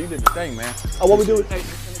 man, come on. You did the thing, man. Oh, what we do?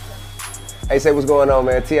 Hey, say what's going on,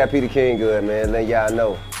 man. TIP the King Good, man. Let y'all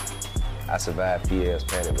know I survived Pierre's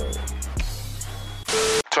Panic Room.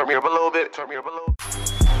 Turn me up a little bit. Turn me up a little.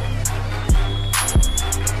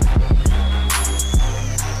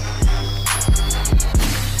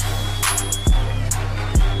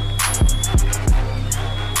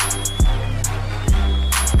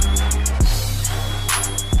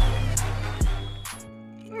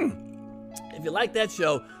 If you like that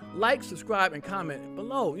show, like, subscribe, and comment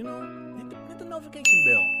below. You know, hit the notification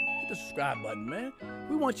bell. Hit the subscribe button, man.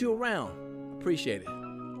 We want you around. Appreciate it.